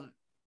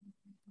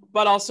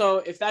 But also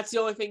if that's the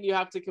only thing you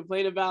have to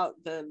complain about,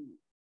 then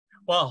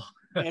I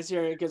guess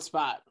you're in a good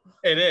spot.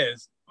 It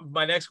is.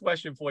 My next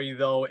question for you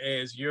though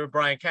is your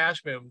Brian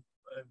Cashman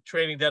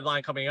trading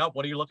deadline coming up.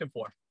 What are you looking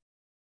for?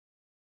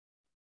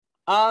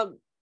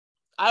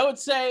 I would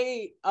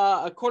say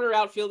a corner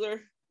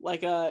outfielder,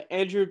 like a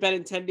Andrew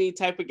Benintendi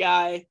type of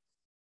guy.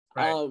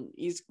 Right.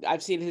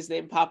 I've seen his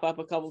name pop up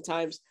a couple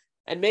times,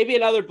 and maybe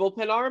another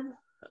bullpen arm.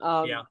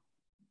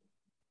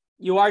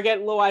 You are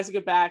getting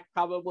Loaizaga back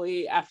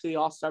probably after the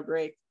All-Star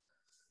break.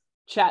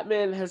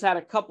 Chapman has had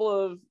a couple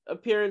of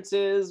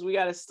appearances. We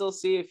got to still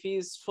see if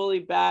he's fully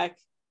back.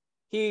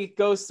 He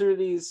goes through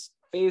these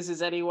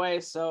phases anyway,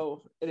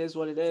 so it is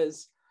what it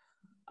is.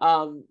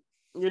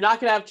 You're not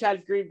going to have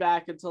Chad Green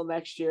back until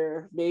next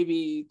year,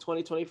 maybe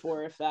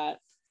 2024, if that.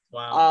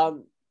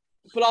 Wow.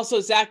 But also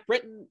Zach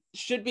Britton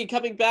should be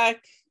coming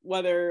back,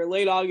 whether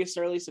late August,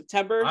 early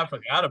September. I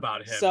forgot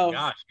about him. So,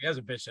 gosh, he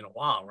hasn't pitched in a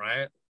while,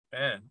 right?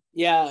 Man.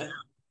 Yeah.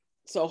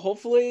 So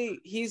hopefully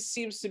he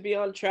seems to be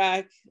on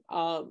track.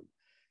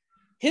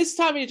 His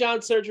Tommy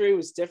John surgery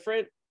was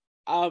different.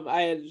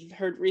 I had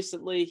heard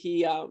recently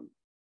he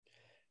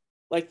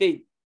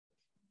they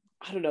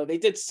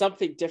did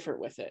something different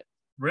with it.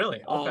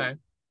 Really? Okay.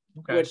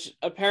 Which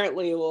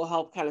apparently will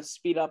help kind of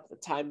speed up the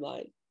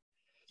timeline.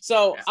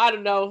 So I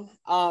don't know.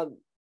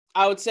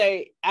 I would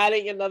say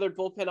adding another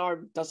bullpen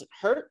arm doesn't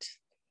hurt.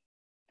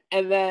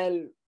 And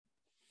then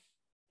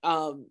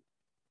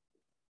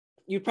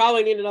you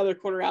probably need another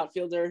corner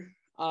outfielder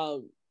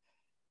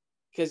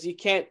because you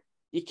can't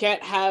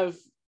have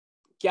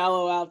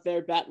Gallo out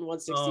there batting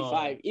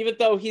 165, even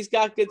though he's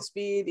got good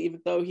speed,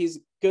 even though he's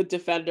a good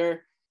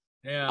defender.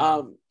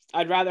 Yeah.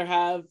 I'd rather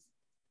have,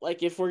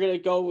 like, if we're going to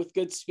go with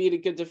good speed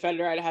and good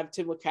defender, I'd have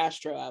Tim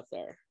LeCastro out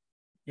there.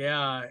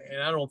 Yeah,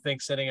 and I don't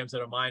think sending him to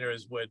the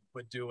minors would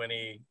do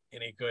any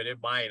good. It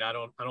might. I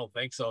don't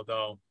think so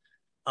though.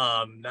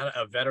 Not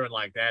a veteran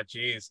like that.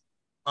 Geez.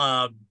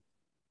 Let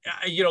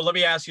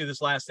me ask you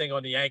this last thing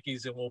on the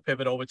Yankees, and we'll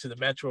pivot over to the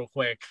Mets real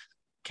quick.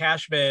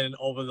 Cashman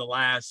over the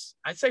last,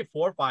 I'd say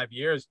 4 or 5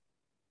 years,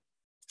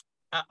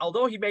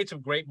 although he made some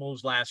great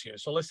moves last year.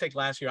 So let's take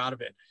last year out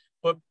of it.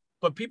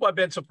 But people have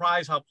been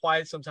surprised how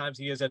quiet sometimes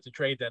he is at the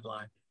trade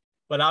deadline.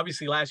 But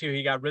obviously last year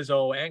he got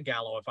Rizzo and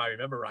Gallo, if I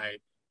remember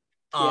right.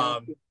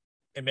 And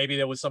maybe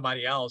there was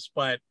somebody else.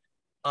 But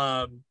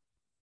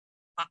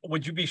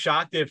would you be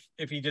shocked if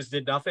he just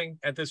did nothing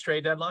at this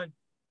trade deadline?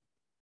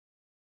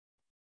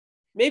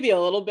 Maybe a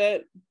little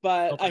bit,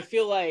 but okay. I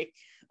feel like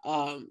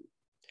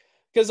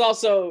because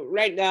also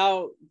right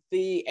now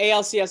the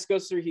ALCS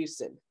goes through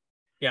Houston.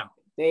 Yeah,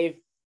 they've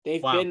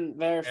been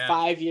there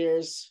 5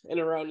 years in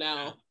a row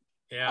now.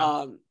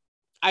 Yeah.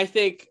 I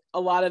think a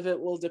lot of it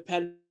will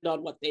depend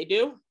on what they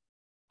do.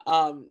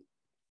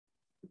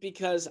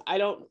 Because I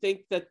don't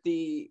think that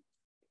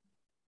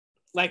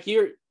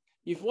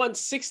you've won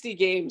 60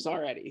 games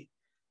already,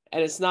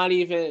 and it's not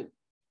even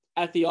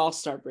at the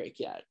All-Star break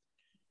yet.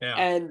 Yeah.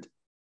 And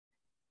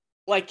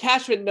like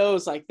Cashman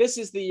knows, like, this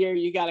is the year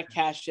you got to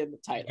cash in the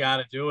title. You got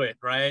to do it,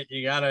 right?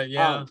 You got to,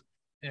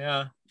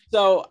 yeah.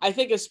 So I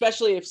think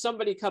especially if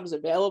somebody comes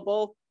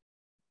available,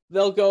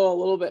 they'll go a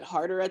little bit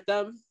harder at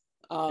them.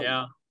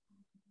 Yeah.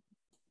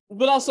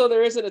 But also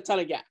there isn't a ton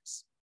of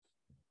gaps.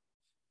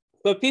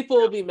 But people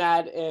will be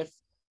mad if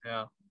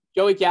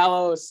Joey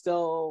Gallo is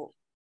still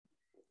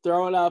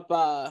throwing up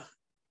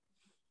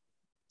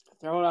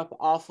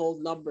awful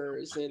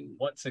numbers in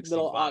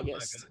middle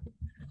August.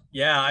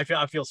 Yeah, I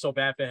feel so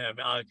bad for him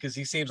because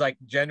he seems like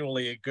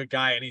genuinely a good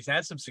guy, and he's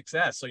had some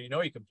success. So he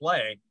can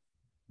play.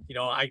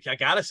 I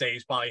gotta say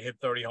he's probably hit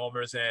 30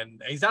 homers,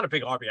 and he's not a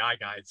big RBI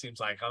guy. It seems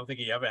like I don't think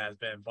he ever has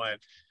been, but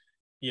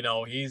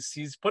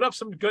he's put up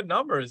some good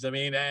numbers. I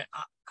mean,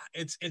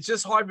 it's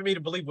just hard for me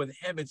to believe with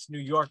him it's New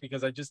York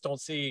because I just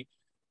don't see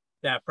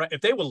that.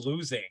 If they were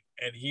losing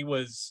and he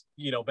was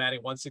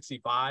batting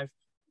 165,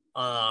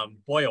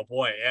 boy oh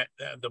boy,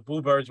 the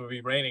Bluebirds would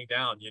be raining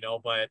down.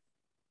 But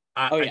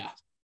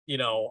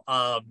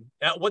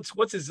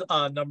what's his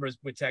numbers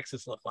with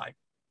Texas look like?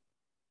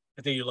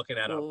 I think you're looking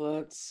at him.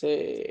 Let's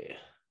see.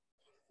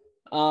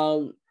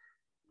 I'll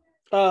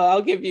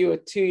give you a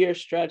 2-year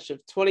stretch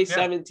of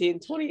 2017,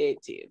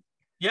 2018.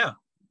 Yeah.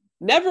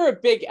 Never a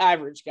big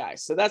average guy,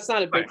 so that's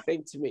not a big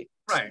thing to me.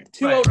 Right.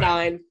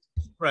 209.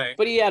 Right.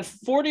 But he had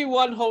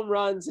 41 home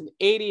runs and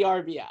 80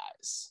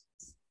 RBIs.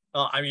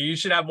 Well, I mean, you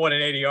should have more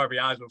than 80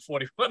 RBIs with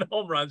 41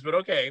 home runs, but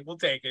okay, we'll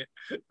take it.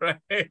 Right.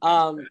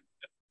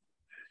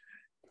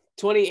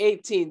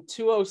 2018,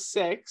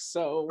 206.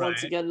 So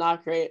once again,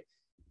 not great.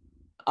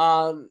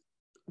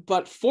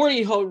 But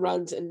 40 home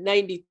runs and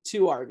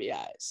 92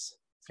 RBIs.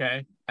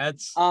 Okay.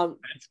 That's a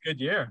good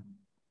year.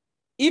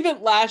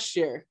 Even last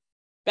year,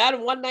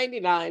 batted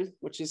 199,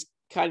 which is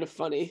kind of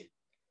funny.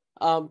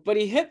 But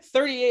he hit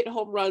 38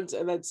 home runs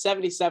and then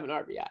 77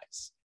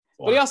 RBIs.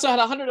 Wow. But he also had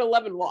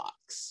 111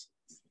 walks.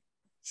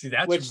 See,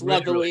 that's which really,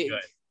 led the really league.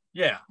 Good.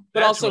 Yeah.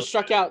 But also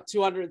struck out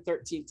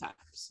 213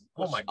 times.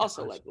 Oh my God.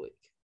 Also led the league.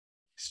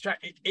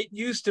 It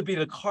used to be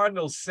the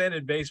Cardinals' sin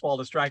in baseball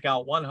to strike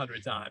out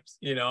 100 times,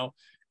 Now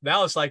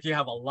it's like you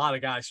have a lot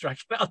of guys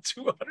striking out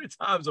 200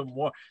 times or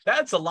more.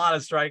 That's a lot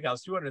of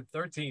strikeouts,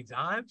 213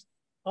 times.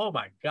 Oh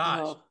my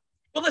gosh.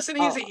 Well, listen,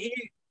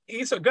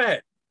 he's so go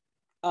ahead.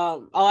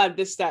 I'll add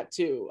this stat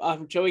too.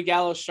 Joey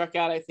Gallo struck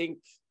out, I think,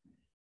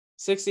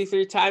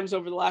 63 times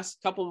over the last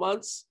couple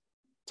months.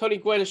 Tony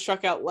Gwynn has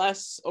struck out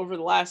less over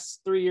the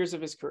last 3 years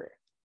of his career.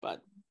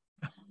 But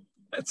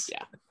that's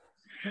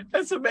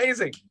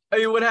amazing. I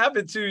mean, what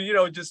happened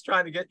to, just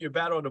trying to get your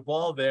bat on the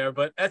ball there,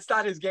 but that's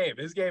not his game.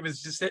 His game is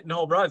just hitting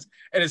home runs.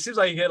 And it seems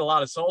like he hit a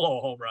lot of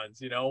solo home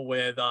runs,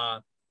 with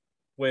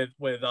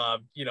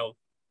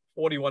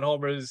 41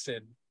 homers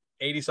and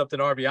 80 something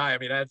RBI. I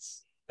mean,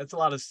 that's a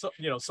lot of,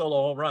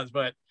 solo home runs,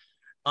 but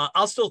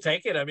I'll still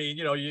take it. I mean,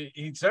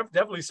 he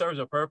definitely serves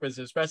a purpose,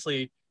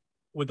 especially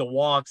with the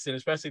walks and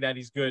especially that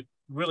he's good,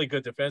 really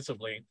good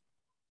defensively.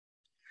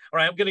 All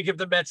right, I'm going to give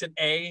the Mets an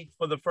A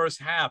for the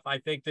first half. I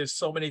think there's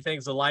so many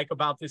things to like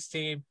about this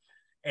team,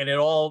 and it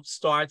all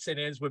starts and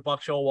ends with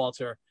Buck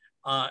Showalter.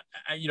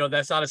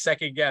 That's not a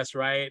second guess,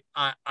 right?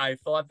 I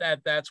thought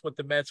that's what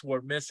the Mets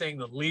were missing,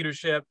 the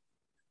leadership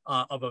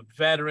of a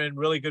veteran,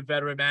 really good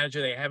veteran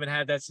manager. They haven't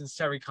had that since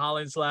Terry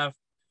Collins left.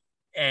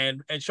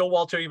 And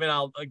Showalter, even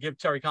I'll give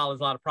Terry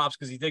Collins a lot of props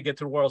because he did get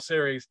to the World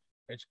Series,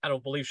 which I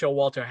don't believe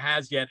Showalter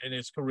has yet in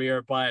his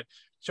career, but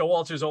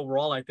Showalter's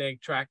overall, I think,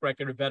 track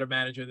record a better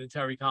manager than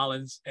Terry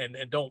Collins. And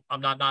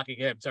I'm not knocking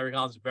him. Terry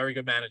Collins is a very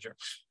good manager.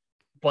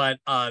 But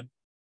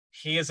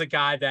he is a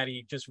guy that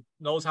he just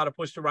knows how to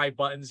push the right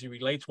buttons. He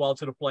relates well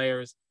to the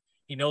players.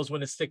 He knows when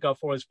to stick up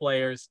for his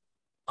players.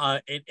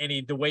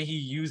 The way he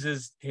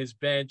uses his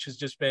bench has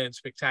just been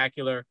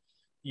spectacular.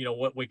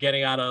 What we're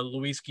getting out of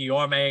Luis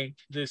Guillorme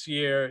this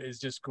year is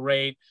just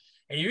great.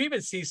 And you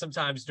even see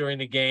sometimes during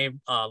the game,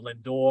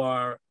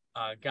 Lindor,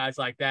 guys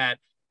like that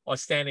are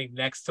standing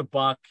next to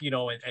Buck,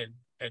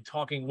 and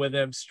talking with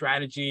him,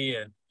 strategy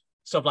and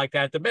stuff like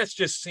that. The Mets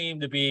just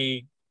seem to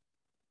be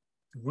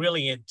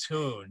really in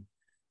tune,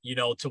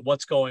 to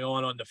what's going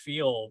on the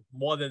field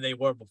more than they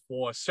were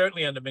before,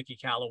 certainly under Mickey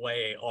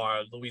Callaway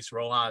or Luis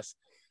Rojas.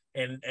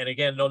 And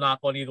again, no knock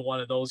on either one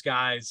of those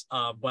guys,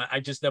 but I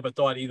just never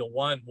thought either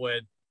one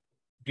would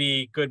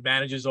be good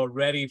managers or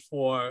ready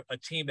for a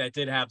team that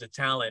did have the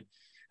talent.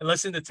 And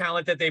listen, the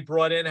talent that they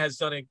brought in has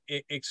done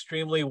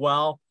extremely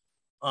well.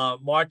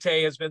 Marte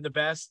has been the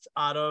best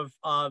out of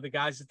the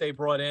guys that they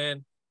brought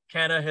in.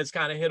 Kenna has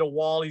kind of hit a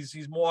wall.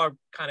 He's more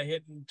kind of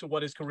hitting to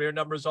what his career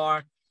numbers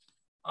are.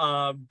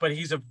 But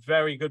he's a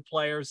very good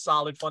player,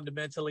 solid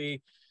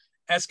fundamentally.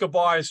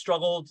 Escobar has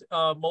struggled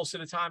most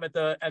of the time at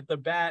the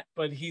bat,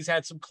 but he's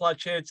had some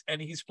clutch hits and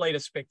he's played a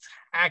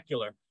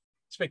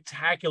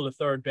spectacular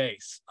third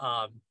base.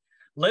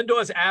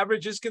 Lindor's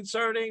average is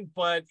concerning,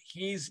 but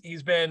he's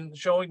been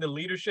showing the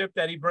leadership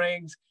that he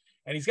brings,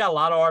 and he's got a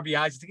lot of RBIs.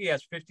 I think he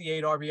has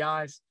 58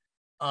 RBIs,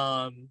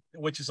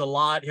 which is a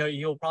lot.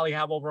 He'll probably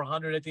have over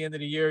 100 at the end of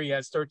the year. He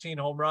has 13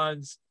 home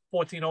runs,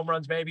 14 home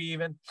runs, maybe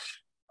even.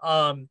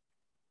 And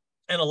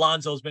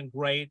Alonso's been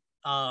great.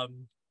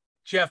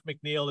 Jeff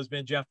McNeil has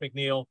been Jeff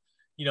McNeil.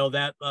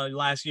 That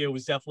last year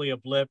was definitely a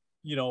blip,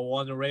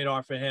 on the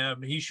radar for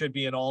him. He should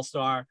be an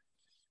all-star.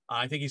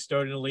 I think he's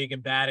third in the league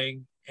in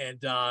batting, and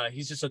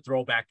he's just a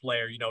throwback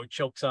player. He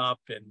chokes up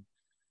and,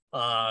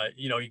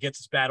 he gets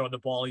his bat on the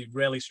ball. He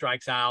rarely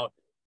strikes out.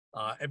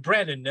 And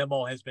Brandon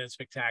Nimmo has been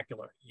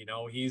spectacular.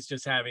 He's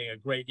just having a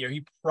great year.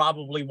 He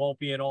probably won't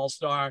be an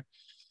all-star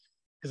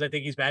because I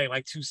think he's batting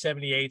like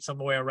 278,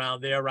 somewhere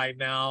around there right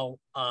now.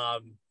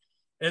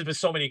 There's been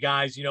so many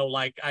guys,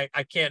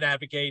 I can't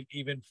advocate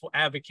even for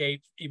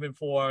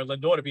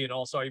Lindor to be an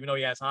all-star, even though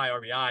he has high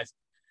RBIs.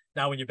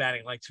 Now when you're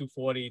batting like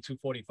 240,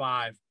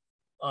 245,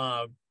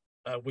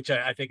 which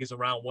I think is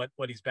around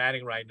what he's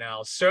batting right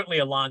now. Certainly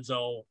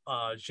Alonso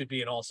should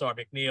be an all-star.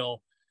 McNeil.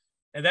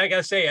 And then I got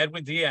to say,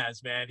 Edwin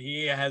Diaz, man,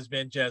 he has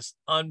been just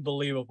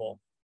unbelievable.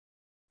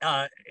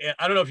 I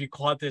don't know if you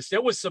caught this.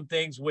 There was some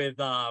things with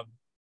the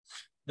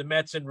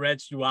Mets and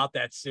Reds throughout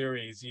that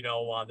series.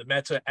 The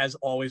Mets, as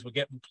always, were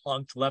getting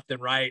plunked left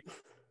and right.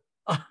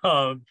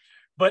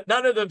 But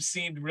none of them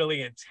seemed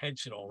really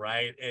intentional,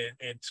 right?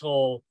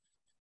 Until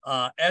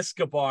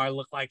Escobar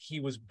looked like he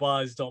was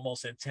buzzed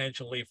almost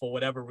intentionally for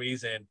whatever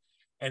reason.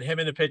 And him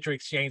and the pitcher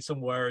exchanged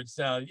some words.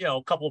 A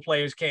couple of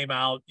players came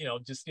out,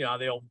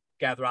 they'll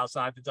gather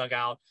outside the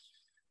dugout.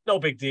 No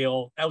big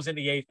deal. That was in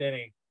the 8th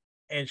inning.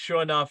 And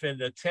sure enough, in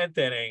the 10th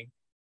inning,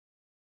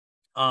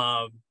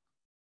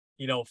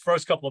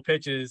 first couple of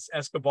pitches,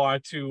 Escobar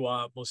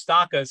to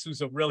Moustakas,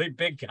 who's a really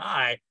big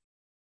guy.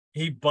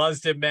 He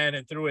buzzed him, man,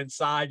 and threw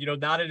inside,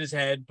 not in his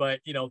head,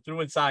 but,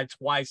 threw inside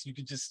twice. You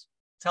could just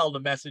tell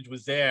the message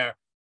was there.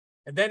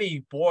 And then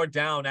he bore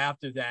down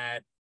after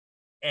that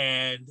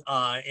and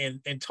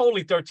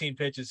totally 13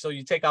 pitches. So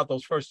you take out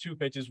those first 2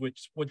 pitches,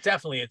 which were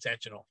definitely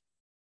intentional.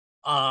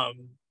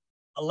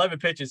 11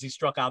 pitches, he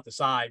struck out the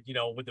side,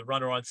 with the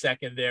runner on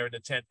second there in the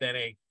 10th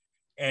inning.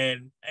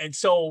 And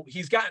so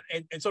he's got,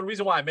 and so the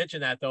reason why I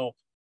mentioned that, though,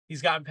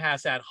 he's gotten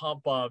past that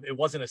hump of it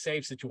wasn't a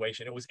save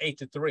situation. It was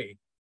 8-3.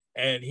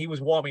 And he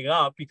was warming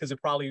up because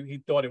he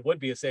thought it would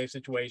be a save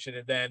situation.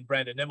 And then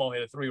Brandon Nimmo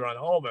hit a 3-run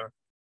homer.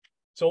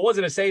 So it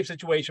wasn't a save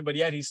situation, but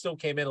yet he still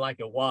came in like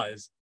it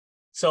was.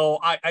 So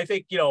I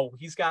think,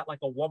 he's got like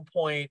a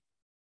 1.89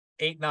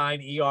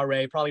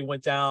 ERA, probably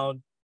went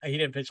down. He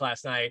didn't pitch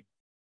last night,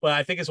 but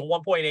I think it's a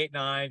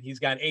 1.89. He's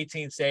got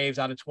 18 saves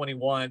out of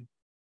 21.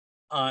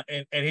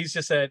 And he's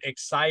just an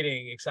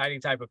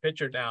exciting type of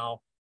pitcher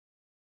now.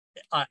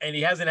 And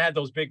he hasn't had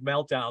those big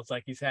meltdowns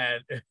like he's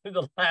had in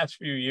the last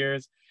few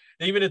years.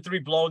 Even the 3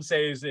 blown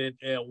saves,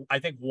 I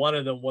think one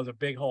of them was a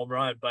big home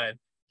run, but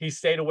he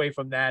stayed away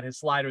from that. His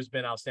slider's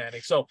been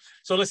outstanding. So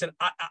listen,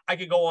 I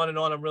could go on and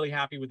on. I'm really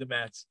happy with the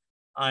Mets.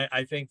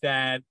 I think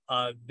that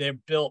they're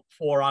built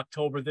for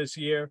October this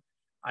year.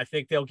 I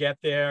think they'll get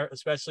there,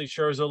 especially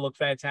Scherzer looked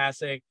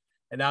fantastic.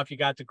 And now if you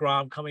got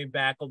DeGrom coming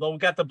back, although we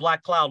got the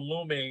black cloud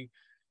looming,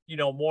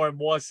 more and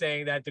more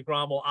saying that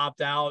DeGrom will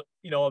opt out,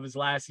 of his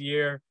last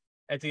year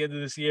at the end of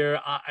this year.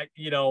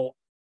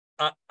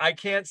 I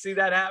can't see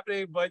that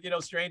happening, but,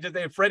 strange as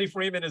they, Freddie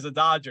Freeman is a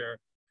Dodger.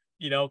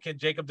 Can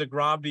Jacob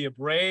DeGrom be a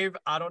Brave?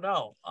 I don't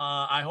know.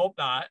 I hope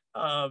not.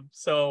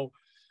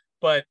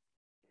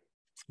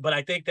 But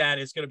I think that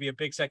it's going to be a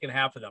big second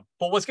half for them.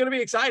 But what's going to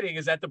be exciting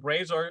is that the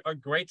Braves are a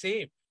great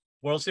team,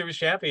 World Series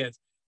champions.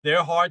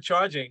 They're hard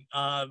charging.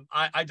 I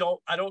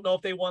don't know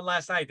if they won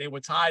last night. They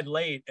were tied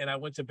late, and I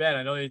went to bed.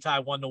 I know they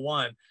tied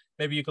 1-1.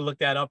 Maybe you can look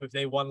that up if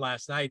they won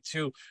last night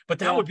too. But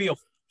that would be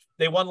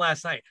they won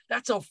last night.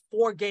 That's a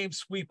 4-game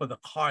sweep of the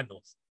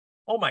Cardinals.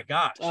 Oh my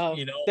gosh!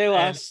 They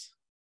lost.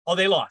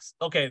 They lost.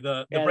 Okay,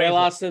 the Braves they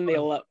lost in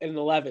 11. In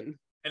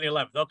the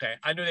 11th. Okay,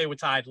 I knew they were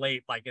tied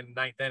late, like in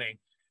the 9th inning.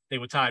 They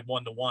were tied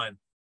 1-1.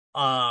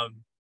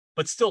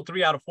 But still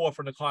 3 out of 4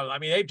 from the Cardinals. I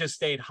mean, they've just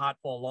stayed hot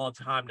for a long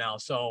time now.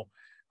 So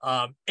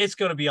it's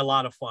going to be a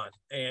lot of fun,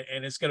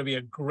 and it's going to be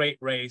a great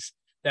race.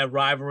 That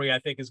rivalry, I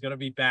think, is going to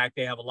be back.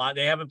 They have a lot.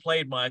 They haven't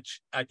played much.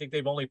 I think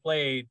they've only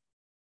played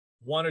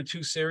 1 or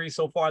 2 series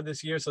so far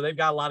this year. So they've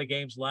got a lot of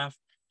games left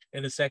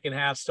in the second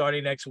half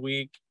starting next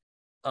week.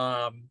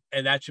 And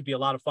that should be a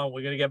lot of fun.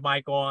 We're going to get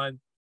Mike on,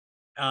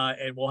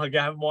 and we'll have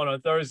him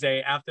on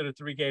Thursday after the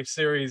 3-game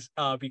series,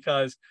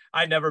 because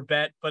I never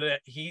bet,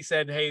 but he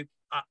said, hey,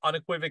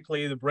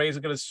 unequivocally, the Braves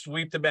are going to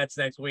sweep the Mets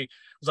next week.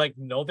 I was like,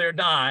 no, they're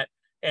not.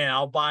 And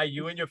I'll buy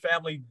you and your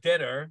family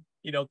dinner,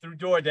 through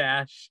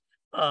DoorDash,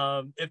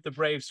 if the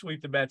Braves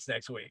sweep the Mets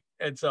next week.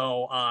 And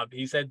so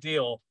he said,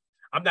 deal.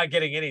 I'm not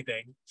getting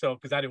anything, so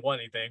because I didn't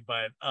want anything,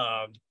 but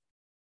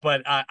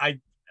I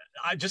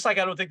just like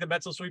I don't think the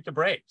Mets will sweep the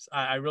Braves.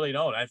 I really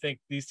don't. I think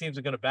these teams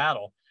are going to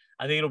battle.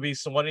 I think it'll be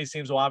one of these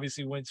teams will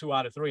obviously win 2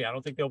 out of 3. I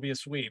don't think there'll be a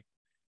sweep.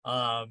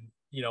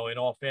 In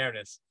all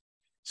fairness.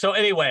 So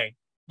anyway,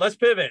 let's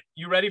pivot.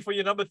 You ready for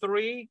your number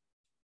 3?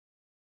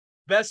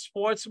 best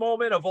sports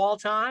moment of all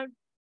time.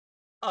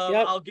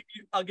 Yep.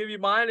 I'll give you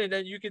mine, and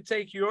then you can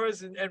take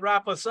yours and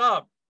wrap us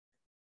up.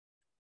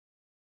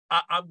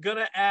 I'm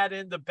gonna add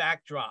in the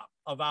backdrop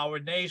of our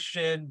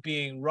nation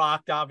being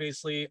rocked,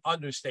 obviously,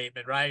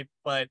 understatement, right?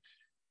 But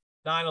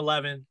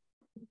 9/11,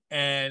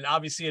 and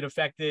obviously it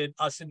affected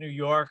us in New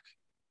York.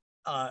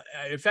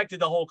 It affected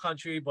the whole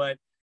country, but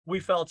we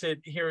felt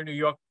it here in New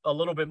York a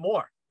little bit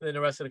more than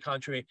the rest of the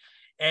country.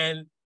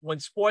 And when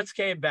sports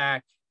came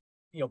back,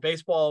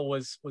 baseball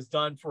was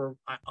done for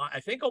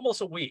I think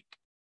almost a week.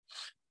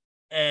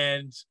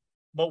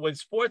 But when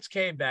sports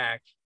came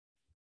back,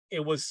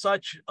 it was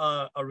such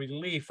a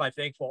relief, I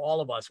think, for all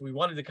of us. We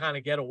wanted to kind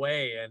of get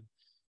away.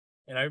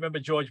 And I remember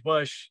George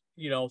Bush,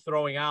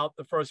 throwing out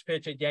the first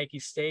pitch at Yankee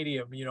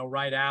Stadium,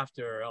 right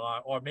after,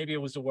 or maybe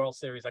it was the World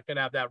Series. I could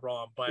have that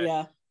wrong, but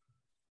yeah.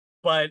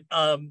 But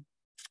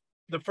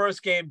the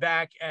first game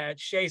back at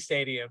Shea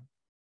Stadium,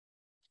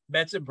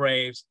 Mets and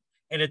Braves,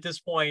 and at this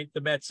point,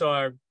 the Mets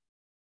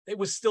it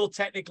was still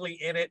technically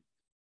in it,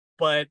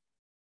 but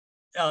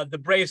the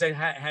Braves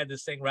had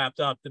this thing wrapped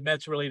up. The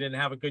Mets really didn't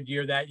have a good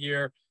year that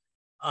year.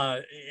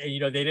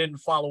 They didn't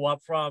follow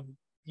up from,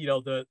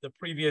 the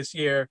previous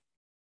year.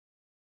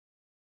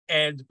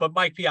 But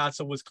Mike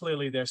Piazza was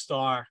clearly their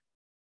star.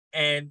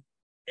 And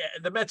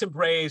the Mets and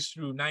Braves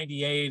through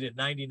 98 and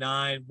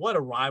 99, what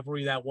a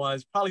rivalry that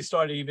was. Probably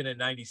started even in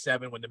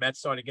 97 when the Mets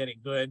started getting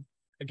good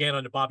again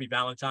under Bobby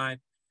Valentine.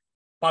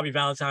 Bobby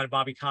Valentine and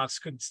Bobby Cox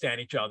couldn't stand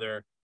each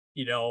other.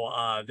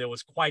 There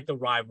was quite the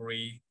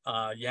rivalry.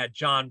 You had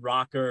John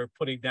Rocker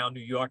putting down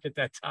New York at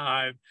that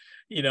time.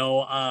 It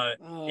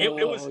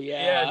was,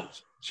 yeah,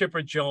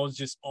 Chipper Jones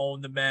just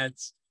owned the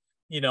Mets,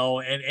 and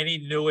he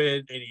knew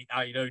it. And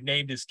he,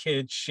 named his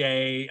kid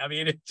Shea. I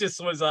mean, it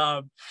just was,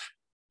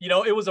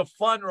 it was a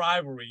fun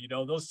rivalry.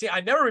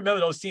 I never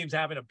remember those teams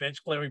having a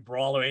bench clearing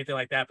brawl or anything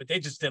like that, but they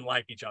just didn't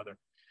like each other.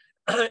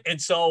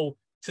 And so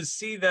to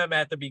see them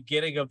at the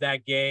beginning of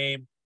that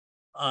game,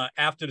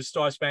 after the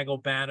Star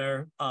Spangled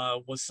Banner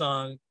was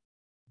sung,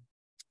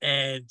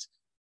 and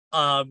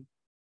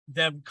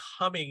them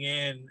coming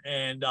in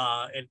and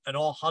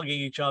all hugging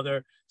each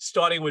other,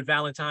 starting with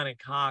Valentine and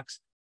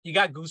Cox, you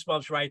got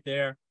goosebumps right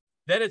there.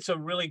 Then it's a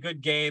really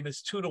good game.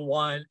 It's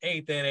 2-1,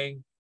 8th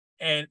inning,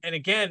 and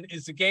again,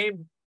 is the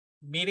game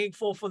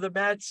meaningful for the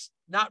Mets?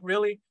 Not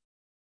really.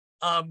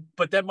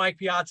 But then Mike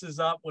Piazza's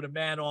up with a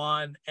man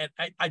on, and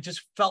I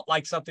just felt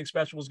like something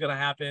special was going to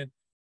happen.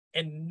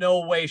 In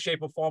no way, shape,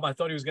 or form, I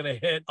thought he was going to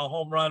hit a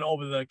home run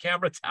over the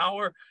camera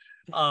tower,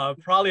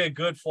 probably a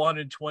good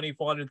 420,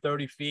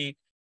 430 feet.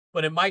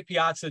 But in Mike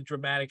Piazza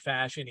dramatic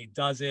fashion, he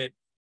does it.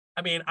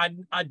 I mean,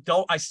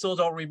 I still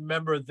don't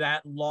remember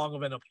that long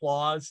of an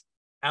applause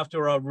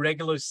after a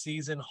regular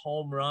season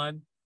home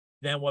run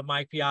than what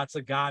Mike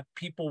Piazza got.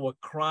 People were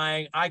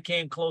crying. I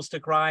came close to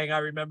crying. I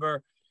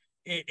remember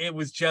it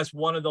was just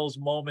one of those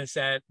moments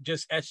that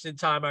just etched in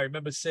time. I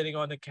remember sitting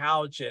on the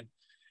couch and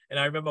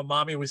I remember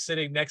mommy was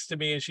sitting next to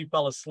me and she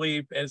fell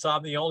asleep. And so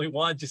I'm the only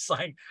one just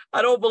like,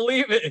 I don't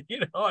believe it.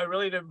 I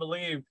really didn't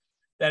believe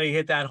that he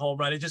hit that home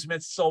run. It just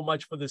meant so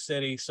much for the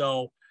city.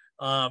 So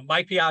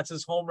Mike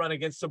Piazza's home run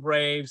against the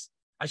Braves,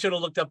 I should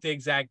have looked up the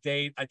exact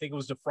date. I think it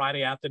was the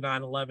Friday after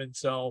 9/11.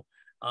 So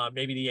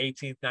maybe the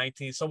 18th,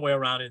 19th, somewhere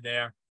around in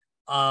there.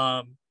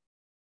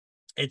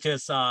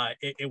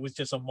 It was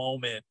just a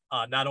moment,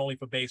 not only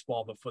for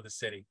baseball, but for the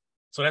city.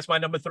 So that's my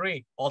number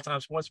 3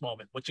 all-time sports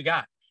moment. What you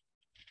got?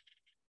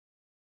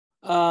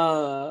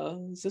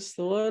 Is this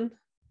the one?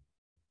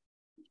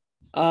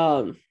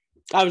 I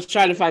was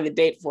trying to find the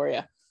date for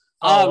you.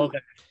 Okay.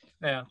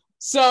 Yeah.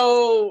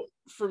 So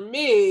for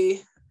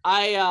me,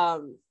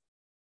 it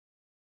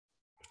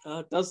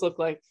does look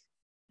like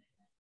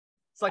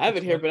I have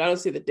it here, but I don't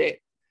see the date.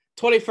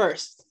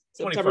 21st,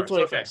 September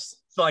 21st. Okay.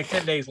 So like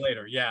 10 days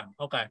later. Yeah.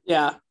 Okay.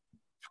 Yeah.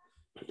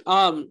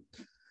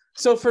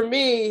 So for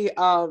me,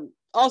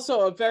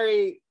 also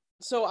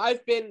so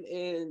I've been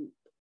in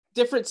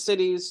different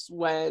cities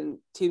when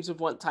teams have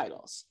won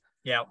titles.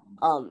 Yeah.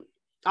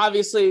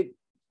 Obviously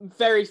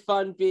very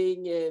fun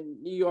being in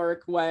New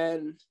York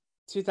when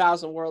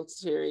 2000 World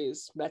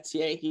Series, Mets,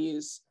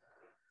 Yankees,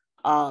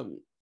 all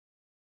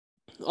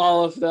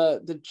of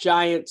the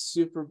giant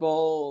Super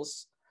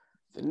Bowls,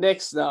 the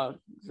Knicks, though,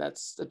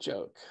 that's a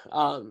joke.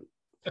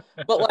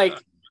 But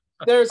like,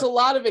 there's a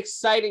lot of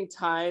exciting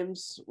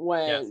times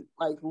when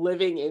like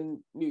living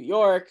in New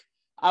York.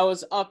 I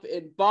was up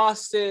in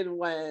Boston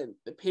when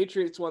the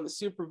Patriots won the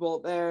Super Bowl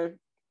there.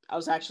 I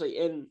was actually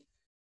in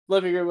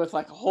living room with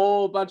like a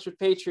whole bunch of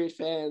Patriot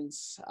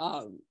fans.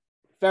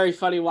 Very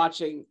funny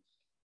watching,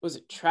 was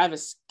it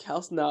Travis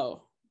Kelce?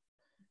 No.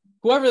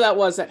 Whoever that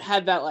was that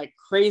had that like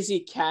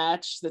crazy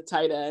catch, the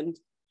tight end,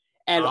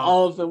 and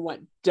all of them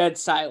went dead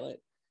silent.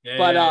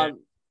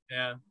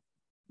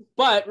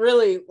 But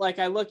really, like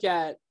I look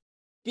at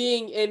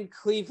being in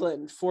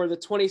Cleveland for the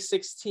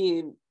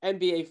 2016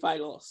 NBA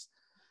Finals,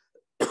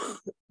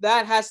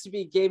 that has to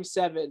be Game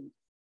 7,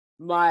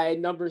 my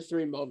number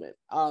 3 moment.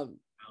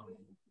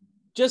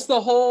 Just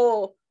the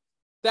whole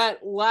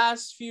that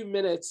last few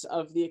minutes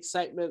of the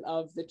excitement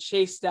of the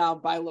chase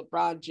down by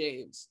LeBron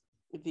James,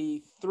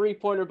 the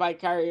 3-pointer by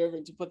Kyrie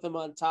Irving to put them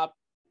on top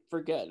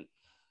for good.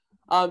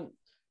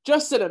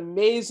 Just an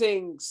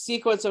amazing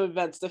sequence of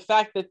events. The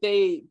fact that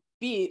they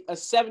beat a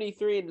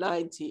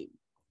 73-9 team.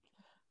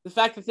 The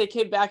fact that they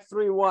came back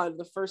 3-1,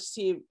 the first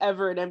team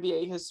ever in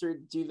NBA history to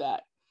do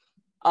that.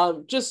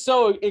 Just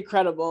so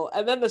incredible.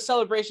 And then the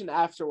celebration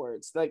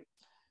afterwards. Like,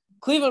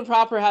 Cleveland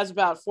proper has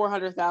about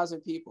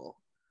 400,000 people.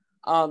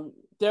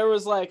 There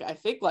was I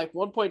think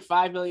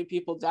 1.5 million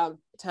people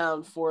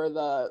downtown for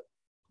the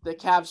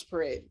Cavs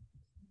parade.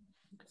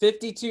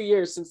 52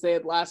 years since they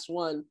had last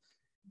won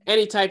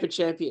any type of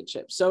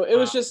championship. So it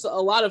was just a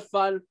lot of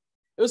fun.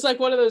 It was like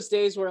one of those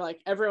days where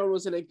everyone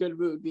was in a good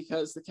mood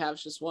because the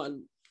Cavs just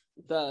won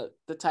the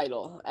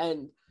title.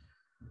 And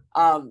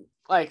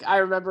I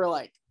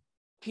remember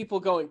people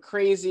going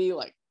crazy,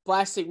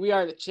 blasting "We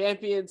Are the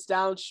Champions"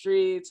 down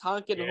streets,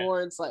 honking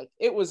horns.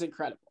 It was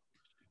incredible.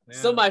 Yeah.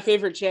 Still my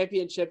favorite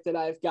championship that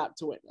I've got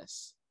to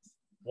witness.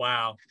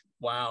 Wow.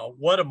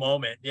 What a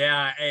moment.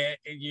 Yeah.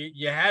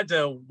 You had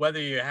to,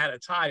 whether you had a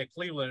tie to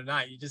Cleveland or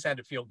not, you just had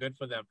to feel good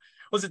for them.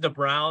 Was it the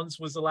Browns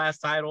was the last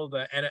title,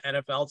 the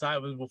NFL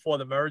title? It was before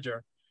the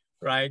merger,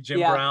 right? Jim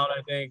Brown,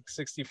 I think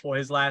 64,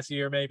 his last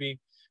year, maybe.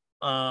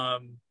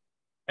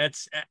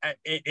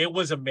 It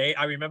was amazing.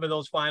 I remember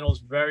those finals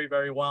very,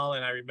 very well.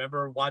 And I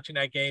remember watching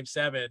that game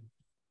 7,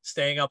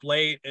 staying up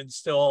late and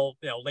still,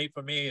 late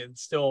for me and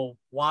still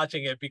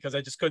watching it because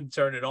I just couldn't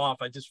turn it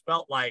off. I just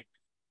felt like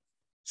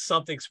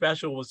something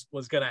special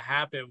was going to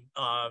happen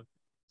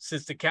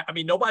since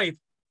nobody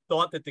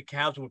thought that the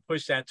Cavs would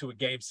push that to a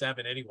game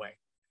 7 anyway,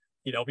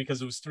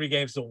 because it was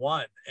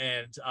 3-1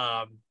 and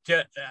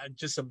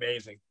just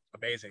amazing.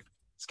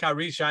 It's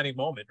Kyrie's shining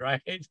moment,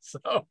 right?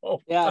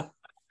 So yeah.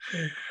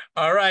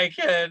 All right,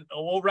 Ken,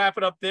 we'll wrap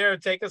it up there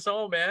and take us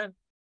home, man.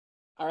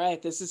 All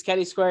right. This is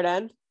Kenny Squared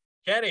N.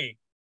 Kenny.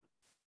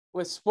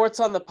 With Sports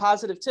on the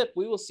Positive Tip.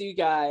 We will see you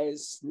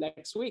guys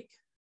next week.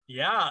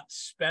 Yeah,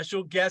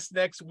 special guest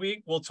next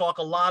week. We'll talk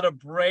a lot of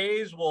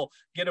Braves. We'll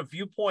get a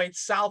viewpoint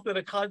south of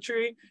the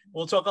country.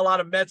 We'll talk a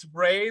lot of Mets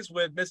Braves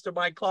with Mr.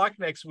 Mike Clark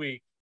next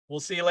week. We'll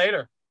see you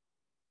later.